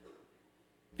math?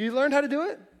 You learned how to do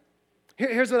it?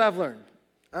 Here's what I've learned.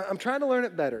 I'm trying to learn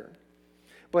it better.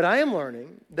 But I am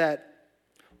learning that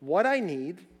what I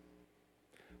need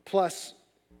plus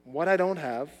what I don't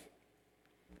have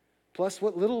plus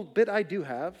what little bit I do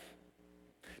have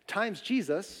times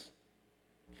Jesus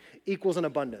equals an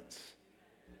abundance.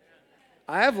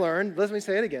 I have learned, let me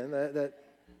say it again, that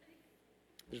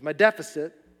there's my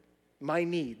deficit, my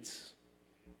needs,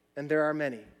 and there are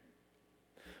many,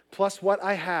 plus what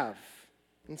I have,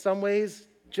 in some ways,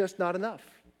 just not enough,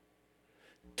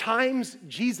 times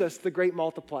Jesus, the great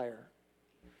multiplier,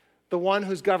 the one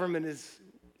whose government is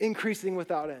increasing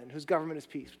without end, whose government is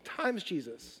peace, times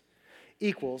Jesus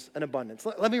equals an abundance.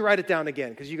 Let me write it down again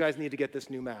because you guys need to get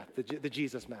this new math, the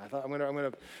Jesus math. I'm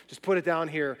gonna just put it down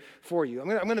here for you. I'm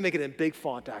gonna make it in big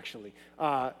font actually.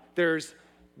 There's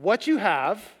what you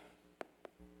have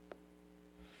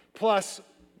plus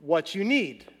what you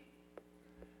need.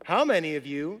 How many of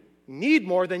you need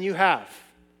more than you have?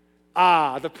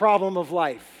 The problem of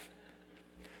life.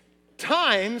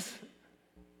 Times,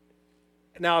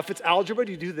 now if it's algebra,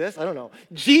 do you do this? I don't know.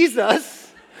 Jesus.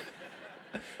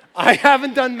 I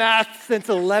haven't done math since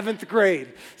 11th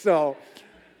grade. So,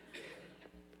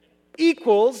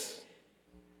 equals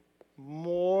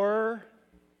more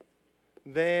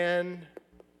than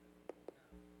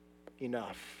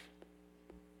enough.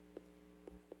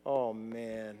 Oh,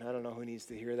 man. I don't know who needs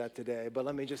to hear that today, but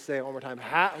let me just say it one more time.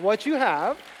 What you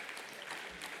have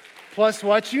plus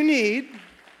what you need,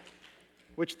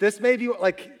 which this may be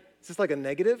like, is this like a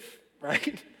negative,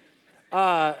 right?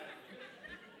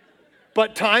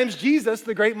 But times Jesus,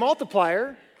 the great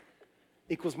multiplier,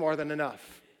 equals more than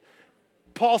enough.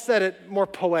 Paul said it more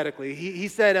poetically. He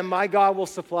said, and my God will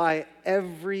supply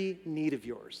every need of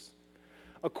yours.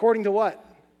 According to what?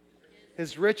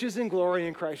 His riches and glory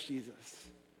in Christ Jesus.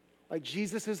 Like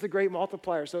Jesus is the great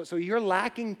multiplier. So you're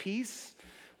lacking peace,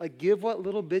 like give what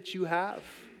little bit you have,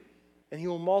 and he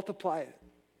will multiply it.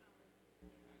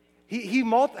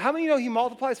 How many of you know he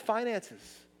multiplies finances?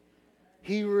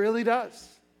 He really does.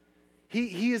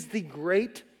 He is the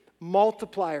great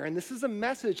multiplier, and this is a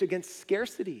message against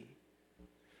scarcity.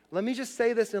 Let me just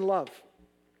say this in love.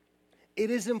 It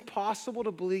is impossible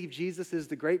to believe Jesus is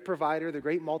the great provider, the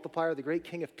great multiplier, the great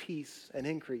king of peace and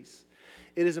increase.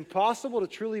 It is impossible to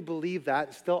truly believe that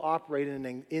and still operate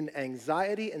in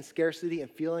anxiety and scarcity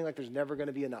and feeling like there's never going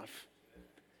to be enough.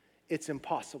 It's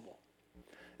impossible.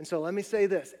 And so let me say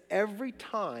this. Every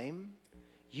time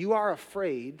you are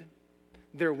afraid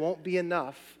there won't be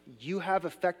enough, you have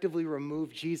effectively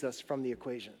removed Jesus from the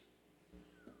equation.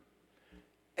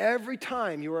 Every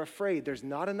time you are afraid there's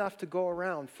not enough to go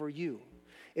around for you,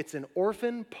 it's an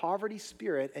orphan poverty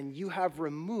spirit, and you have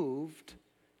removed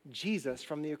Jesus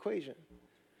from the equation.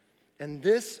 And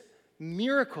this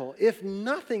miracle, if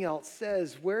nothing else,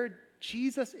 says where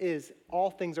Jesus is, all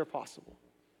things are possible.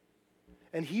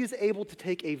 And he is able to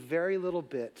take a very little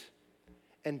bit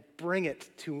and bring it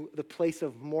to the place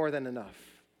of more than enough.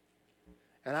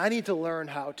 And I need to learn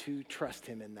how to trust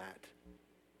him in that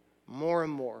more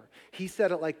and more. He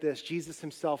said it like this. Jesus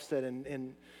himself said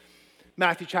in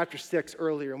Matthew chapter 6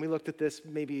 earlier, and we looked at this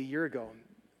maybe a year ago.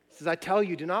 He says, I tell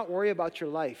you, do not worry about your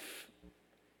life.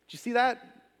 Did you see that?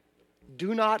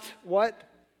 Do not what?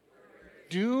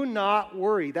 Do not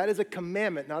worry. That is a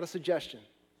commandment, not a suggestion.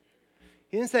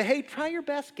 He didn't say, hey, try your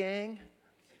best, gang.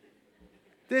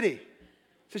 Did he? He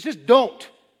says, just don't.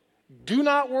 Do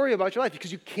not worry about your life,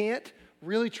 because you can't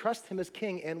really trust him as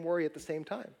king and worry at the same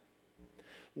time.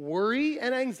 Worry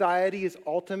and anxiety is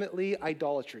ultimately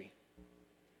idolatry.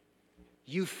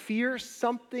 You fear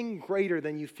something greater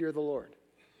than you fear the Lord.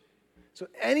 So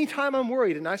anytime I'm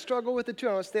worried, and I struggle with it too,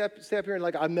 I want to stay up here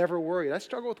and I'm never worried. I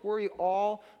struggle with worry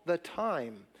all the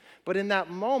time. But in that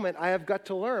moment, I have got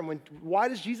to learn. Why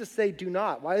does Jesus say do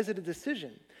not? Why is it a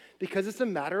decision? Because it's a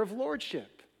matter of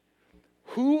lordship.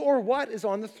 Who or what is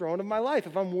on the throne of my life?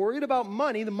 If I'm worried about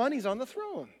money, the money's on the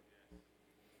throne.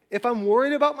 If I'm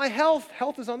worried about my health,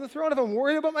 health is on the throne. If I'm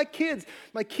worried about my kids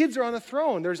are on the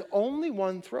throne. There's only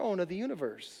one throne of the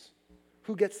universe.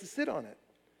 Who gets to sit on it?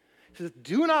 He says,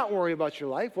 do not worry about your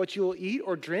life, what you will eat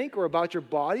or drink, or about your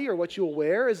body or what you will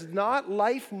wear. Is not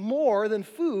life more than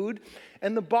food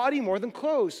and the body more than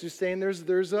clothes? He's saying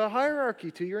there's a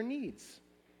hierarchy to your needs.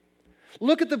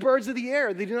 Look at the birds of the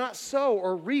air. They do not sow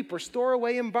or reap or store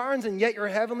away in barns, and yet your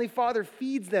heavenly Father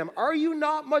feeds them. Are you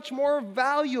not much more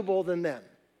valuable than them?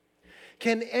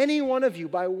 Can any one of you,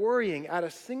 by worrying, add a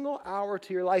single hour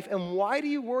to your life? And why do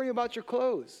you worry about your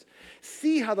clothes?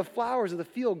 See how the flowers of the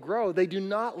field grow. They do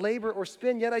not labor or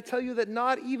spin. Yet I tell you that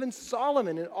not even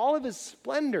Solomon in all of his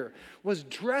splendor was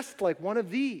dressed like one of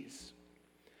these.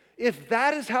 If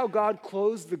that is how God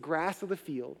clothes the grass of the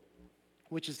field,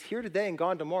 which is here today and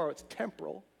gone tomorrow, it's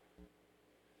temporal,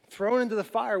 thrown into the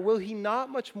fire, will he not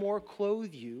much more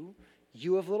clothe you,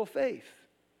 you of little faith?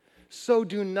 So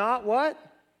do not what?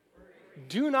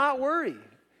 Do not worry,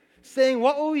 saying,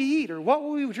 what will we eat, or what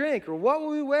will we drink, or what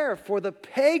will we wear? For the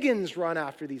pagans run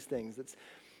after these things.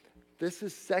 This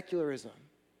is secularism.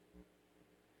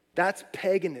 That's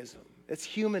paganism. It's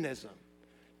humanism,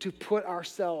 to put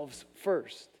ourselves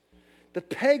first. The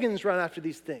pagans run after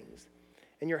these things,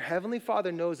 and your heavenly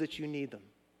Father knows that you need them.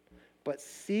 But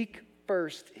seek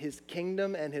first his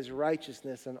kingdom and his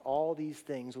righteousness, and all these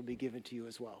things will be given to you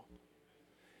as well.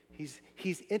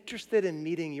 He's interested in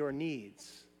meeting your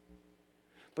needs.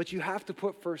 But you have to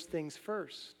put first things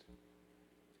first.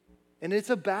 And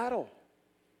it's a battle.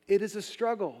 It is a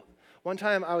struggle. One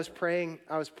time I was praying,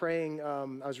 I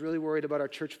was really worried about our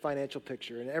church financial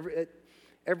picture. And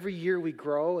every year we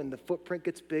grow and the footprint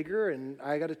gets bigger, and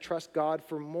I got to trust God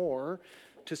for more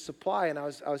to supply. And I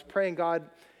was praying, God,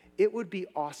 it would be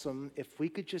awesome if we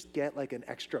could just get an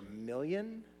extra $1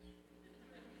 million.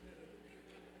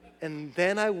 And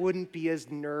then I wouldn't be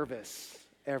as nervous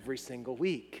every single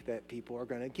week that people are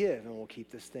going to give, and we'll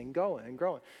keep this thing going and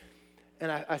growing.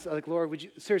 And I said, Lord, would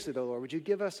you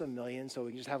give us $1 million so we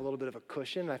can just have a little bit of a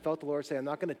cushion? And I felt the Lord say, I'm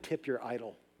not going to tip your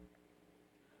idol.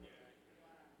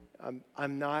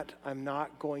 I'm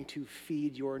not going to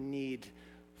feed your need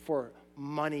for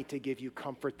money to give you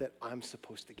comfort that I'm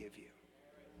supposed to give you.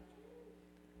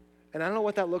 And I don't know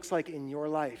what that looks like in your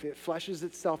life. It fleshes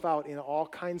itself out in all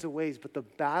kinds of ways. But the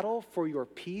battle for your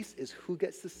peace is who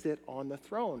gets to sit on the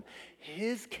throne.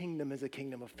 His kingdom is a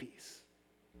kingdom of peace.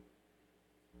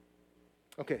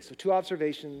 Okay, so 2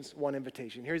 observations, 1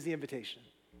 invitation. Here's the invitation.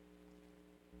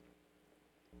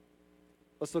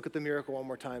 Let's look at the miracle one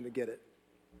more time to get it.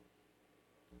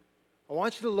 I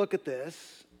want you to look at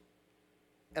this,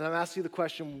 and I'm asking you the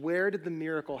question, where did the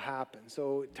miracle happen?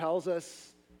 So it tells us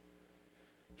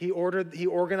he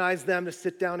organized them to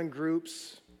sit down in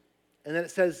groups. And then it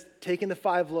says, taking the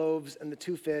 5 loaves and the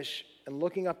 2 fish, And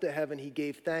looking up to heaven, he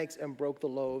gave thanks and broke the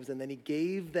loaves, and then he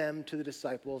gave them to the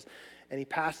disciples, and he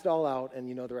passed it all out, and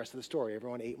you know the rest of the story.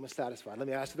 Everyone ate and was satisfied. Let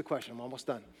me ask you the question. I'm almost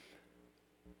done.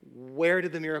 Where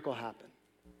did the miracle happen?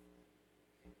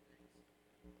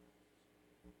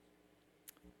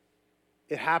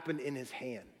 It happened in his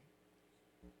hand.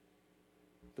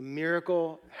 The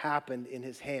miracle happened in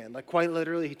his hand. Like quite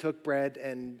literally, he took bread,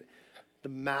 and the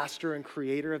master and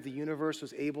creator of the universe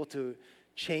was able to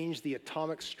change the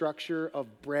atomic structure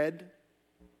of bread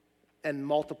and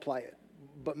multiply it.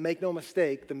 But make no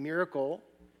mistake, the miracle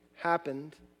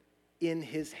happened in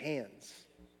his hands.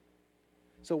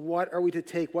 So what are we to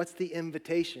take? What's the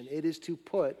invitation? It is to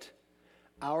put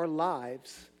our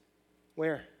lives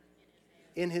where?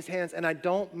 In his hands. And I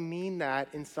don't mean that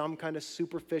in some kind of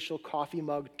superficial coffee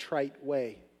mug trite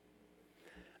way.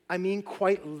 I mean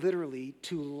quite literally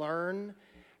to learn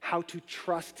how to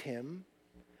trust him,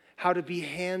 how to be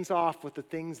hands-off with the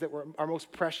things that are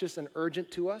most precious and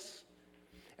urgent to us,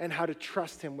 and how to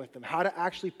trust him with them, how to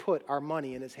actually put our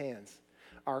money in his hands,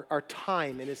 our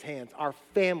time in his hands, our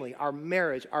family, our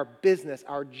marriage, our business,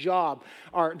 our job,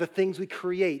 the things we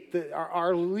create,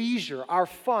 our leisure, our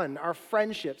fun, our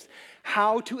friendships,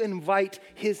 how to invite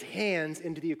his hands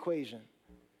into the equation.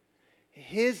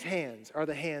 His hands are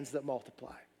the hands that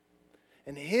multiply,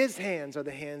 and his hands are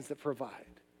the hands that provide.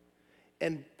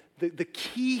 And the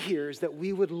key here is that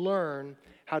we would learn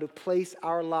how to place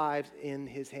our lives in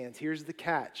his hands. Here's the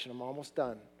catch, and I'm almost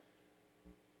done.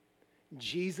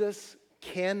 Jesus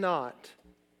cannot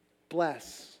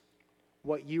bless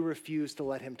what you refuse to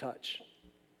let him touch.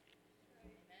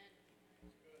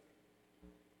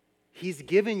 He's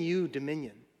given you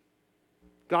dominion.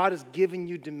 God has given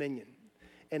you dominion.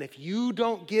 And if you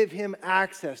don't give him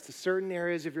access to certain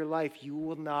areas of your life, you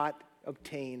will not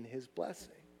obtain his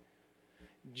blessing.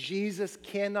 Jesus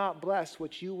cannot bless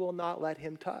what you will not let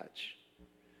him touch.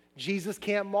 Jesus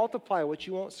can't multiply what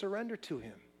you won't surrender to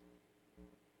him.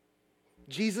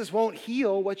 Jesus won't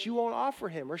heal what you won't offer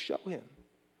him or show him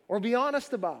or be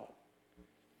honest about.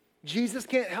 Jesus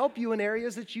can't help you in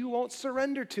areas that you won't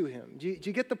surrender to him. Do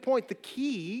you get the point? The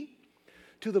key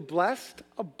to the blessed,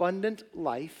 abundant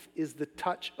life is the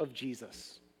touch of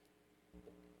Jesus.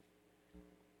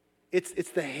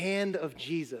 It's the hand of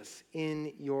Jesus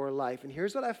in your life. And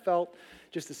here's what I felt,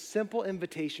 just a simple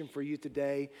invitation for you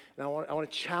today. And I want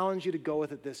to challenge you to go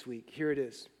with it this week. Here it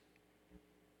is.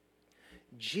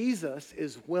 Jesus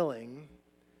is willing,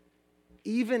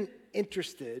 even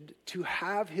interested, to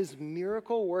have his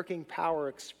miracle-working power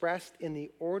expressed in the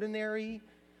ordinary,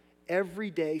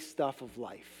 everyday stuff of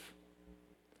life.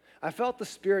 I felt the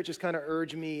Spirit just kind of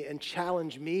urge me and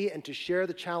challenge me and to share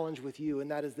the challenge with you,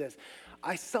 and that is this.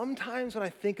 I sometimes, when I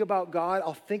think about God,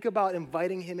 I'll think about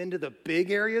inviting him into the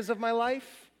big areas of my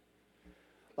life,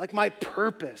 like my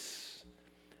purpose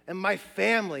and my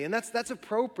family, and that's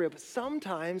appropriate, but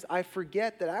sometimes I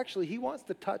forget that actually he wants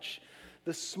to touch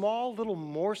the small little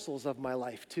morsels of my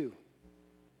life too,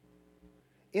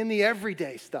 in the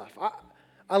everyday stuff.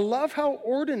 I love how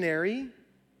ordinary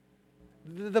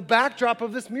the backdrop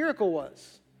of this miracle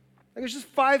was. Like, it was just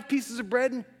 5 pieces of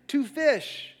bread and 2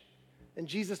 fish, and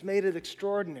Jesus made it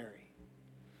extraordinary.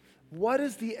 What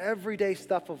is the everyday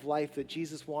stuff of life that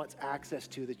Jesus wants access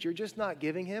to that you're just not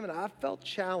giving him? And I felt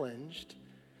challenged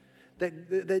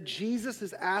that Jesus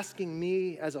is asking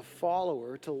me as a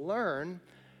follower to learn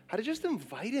how to just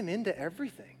invite him into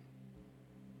everything.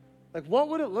 Like, what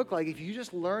would it look like if you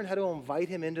just learned how to invite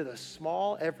him into the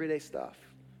small, everyday stuff?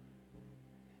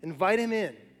 Invite him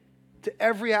in to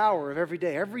every hour of every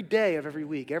day of every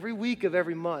week of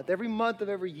every month of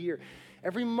every year,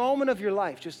 every moment of your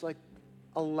life, just like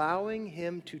allowing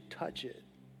him to touch it.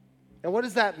 And what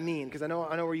does that mean? Because I know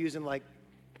we're using like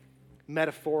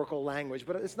metaphorical language,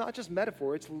 but it's not just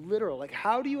metaphor, it's literal. Like,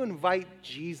 how do you invite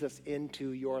Jesus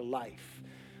into your life?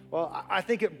 Well, I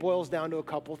think it boils down to a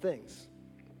couple things.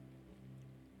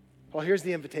 Well, here's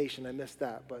the invitation. I missed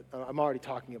that, but I'm already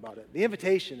talking about it. The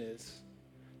invitation is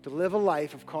to live a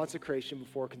life of consecration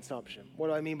before consumption. What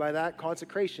do I mean by that?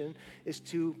 Consecration is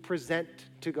to present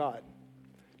to God,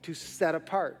 to set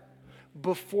apart.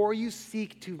 Before you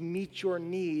seek to meet your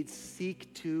needs,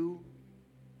 seek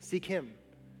him.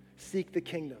 Seek the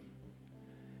kingdom.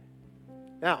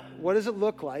 Now, what does it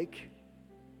look like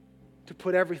to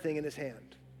put everything in his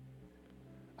hand?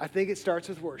 I think it starts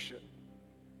with worship.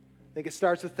 I think it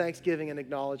starts with thanksgiving and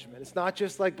acknowledgement. It's not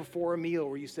just like before a meal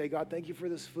where you say, God, thank you for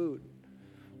this food.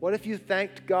 What if you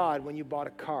thanked God when you bought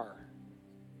a car?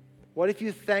 What if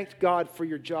you thanked God for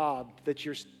your job that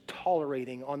you're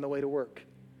tolerating on the way to work?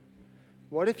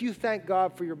 What if you thank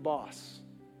God for your boss?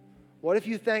 What if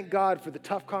you thank God for the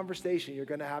tough conversation you're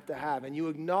going to have, and you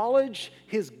acknowledge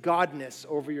his godness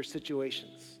over your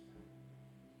situations?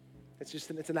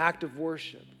 It's an act of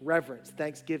worship, reverence,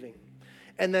 thanksgiving.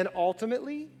 And then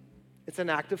ultimately, it's an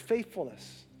act of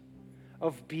faithfulness,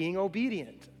 of being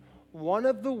obedient. One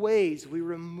of the ways we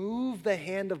remove the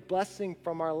hand of blessing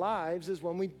from our lives is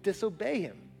when we disobey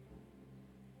him.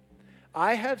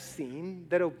 I have seen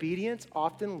that obedience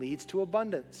often leads to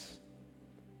abundance.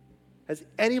 Has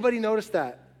anybody noticed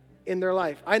that in their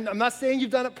life? I'm not saying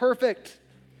you've done it perfect.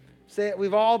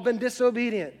 We've all been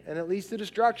disobedient and it leads to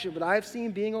destruction, but I've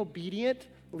seen being obedient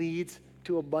leads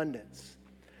to abundance.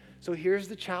 So here's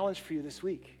the challenge for you this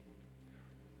week.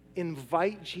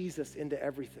 Invite Jesus into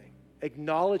everything.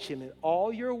 Acknowledge him. In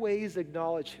all your ways,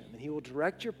 acknowledge him, and he will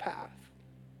direct your path.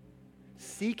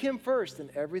 Seek him first, and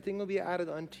everything will be added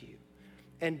unto you.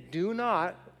 And do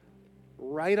not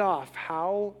write off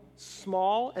how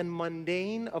small and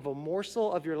mundane of a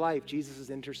morsel of your life Jesus is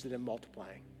interested in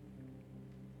multiplying.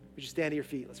 Would you stand to your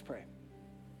feet? Let's pray.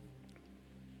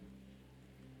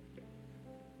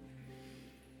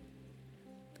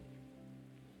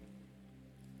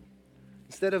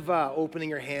 Instead of opening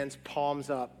your hands palms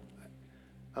up,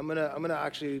 I'm gonna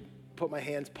actually put my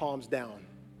hands palms down,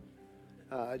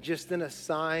 just in a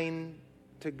sign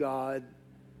to God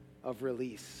of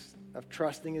release, of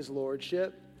trusting his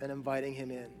lordship and inviting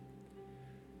him in.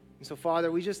 And so,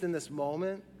 Father, we just in this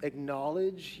moment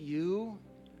acknowledge you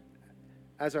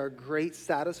as our great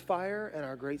satisfier and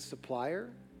our great supplier,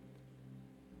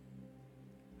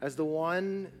 as the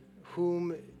one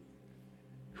who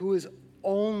is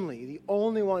the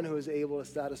only one who is able to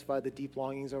satisfy the deep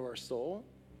longings of our soul,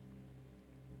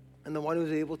 and the one who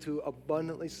is able to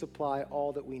abundantly supply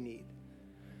all that we need.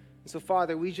 And so,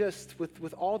 Father, we just,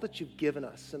 with all that you've given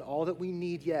us and all that we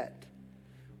need yet,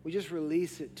 we just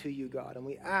release it to you, God, and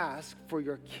we ask for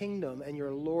your kingdom and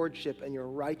your lordship and your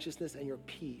righteousness and your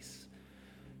peace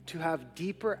to have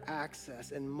deeper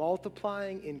access and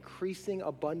multiplying, increasing,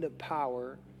 abundant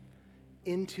power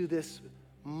into this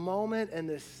moment and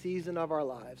this season of our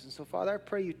lives. And so, Father, I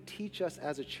pray you teach us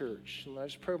as a church. And I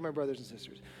just pray with my brothers and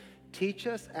sisters. Teach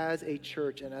us as a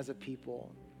church and as a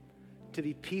people to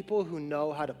be people who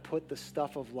know how to put the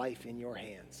stuff of life in your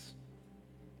hands.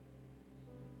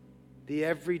 The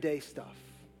everyday stuff.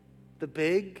 The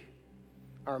big,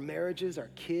 our marriages, our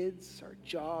kids, our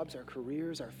jobs, our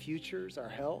careers, our futures, our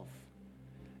health.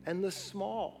 And the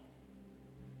small.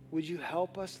 Would you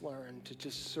help us learn to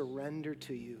just surrender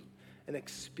to you and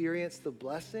experience the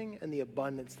blessing and the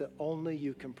abundance that only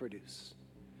you can produce?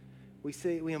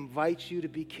 We invite you to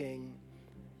be king.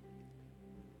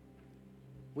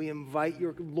 We invite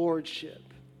your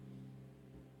lordship.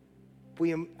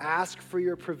 We ask for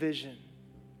your provision.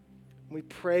 We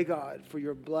pray, God, for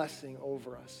your blessing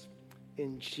over us.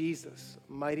 In Jesus'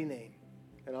 mighty name.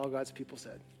 And all God's people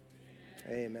said,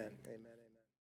 amen. Amen.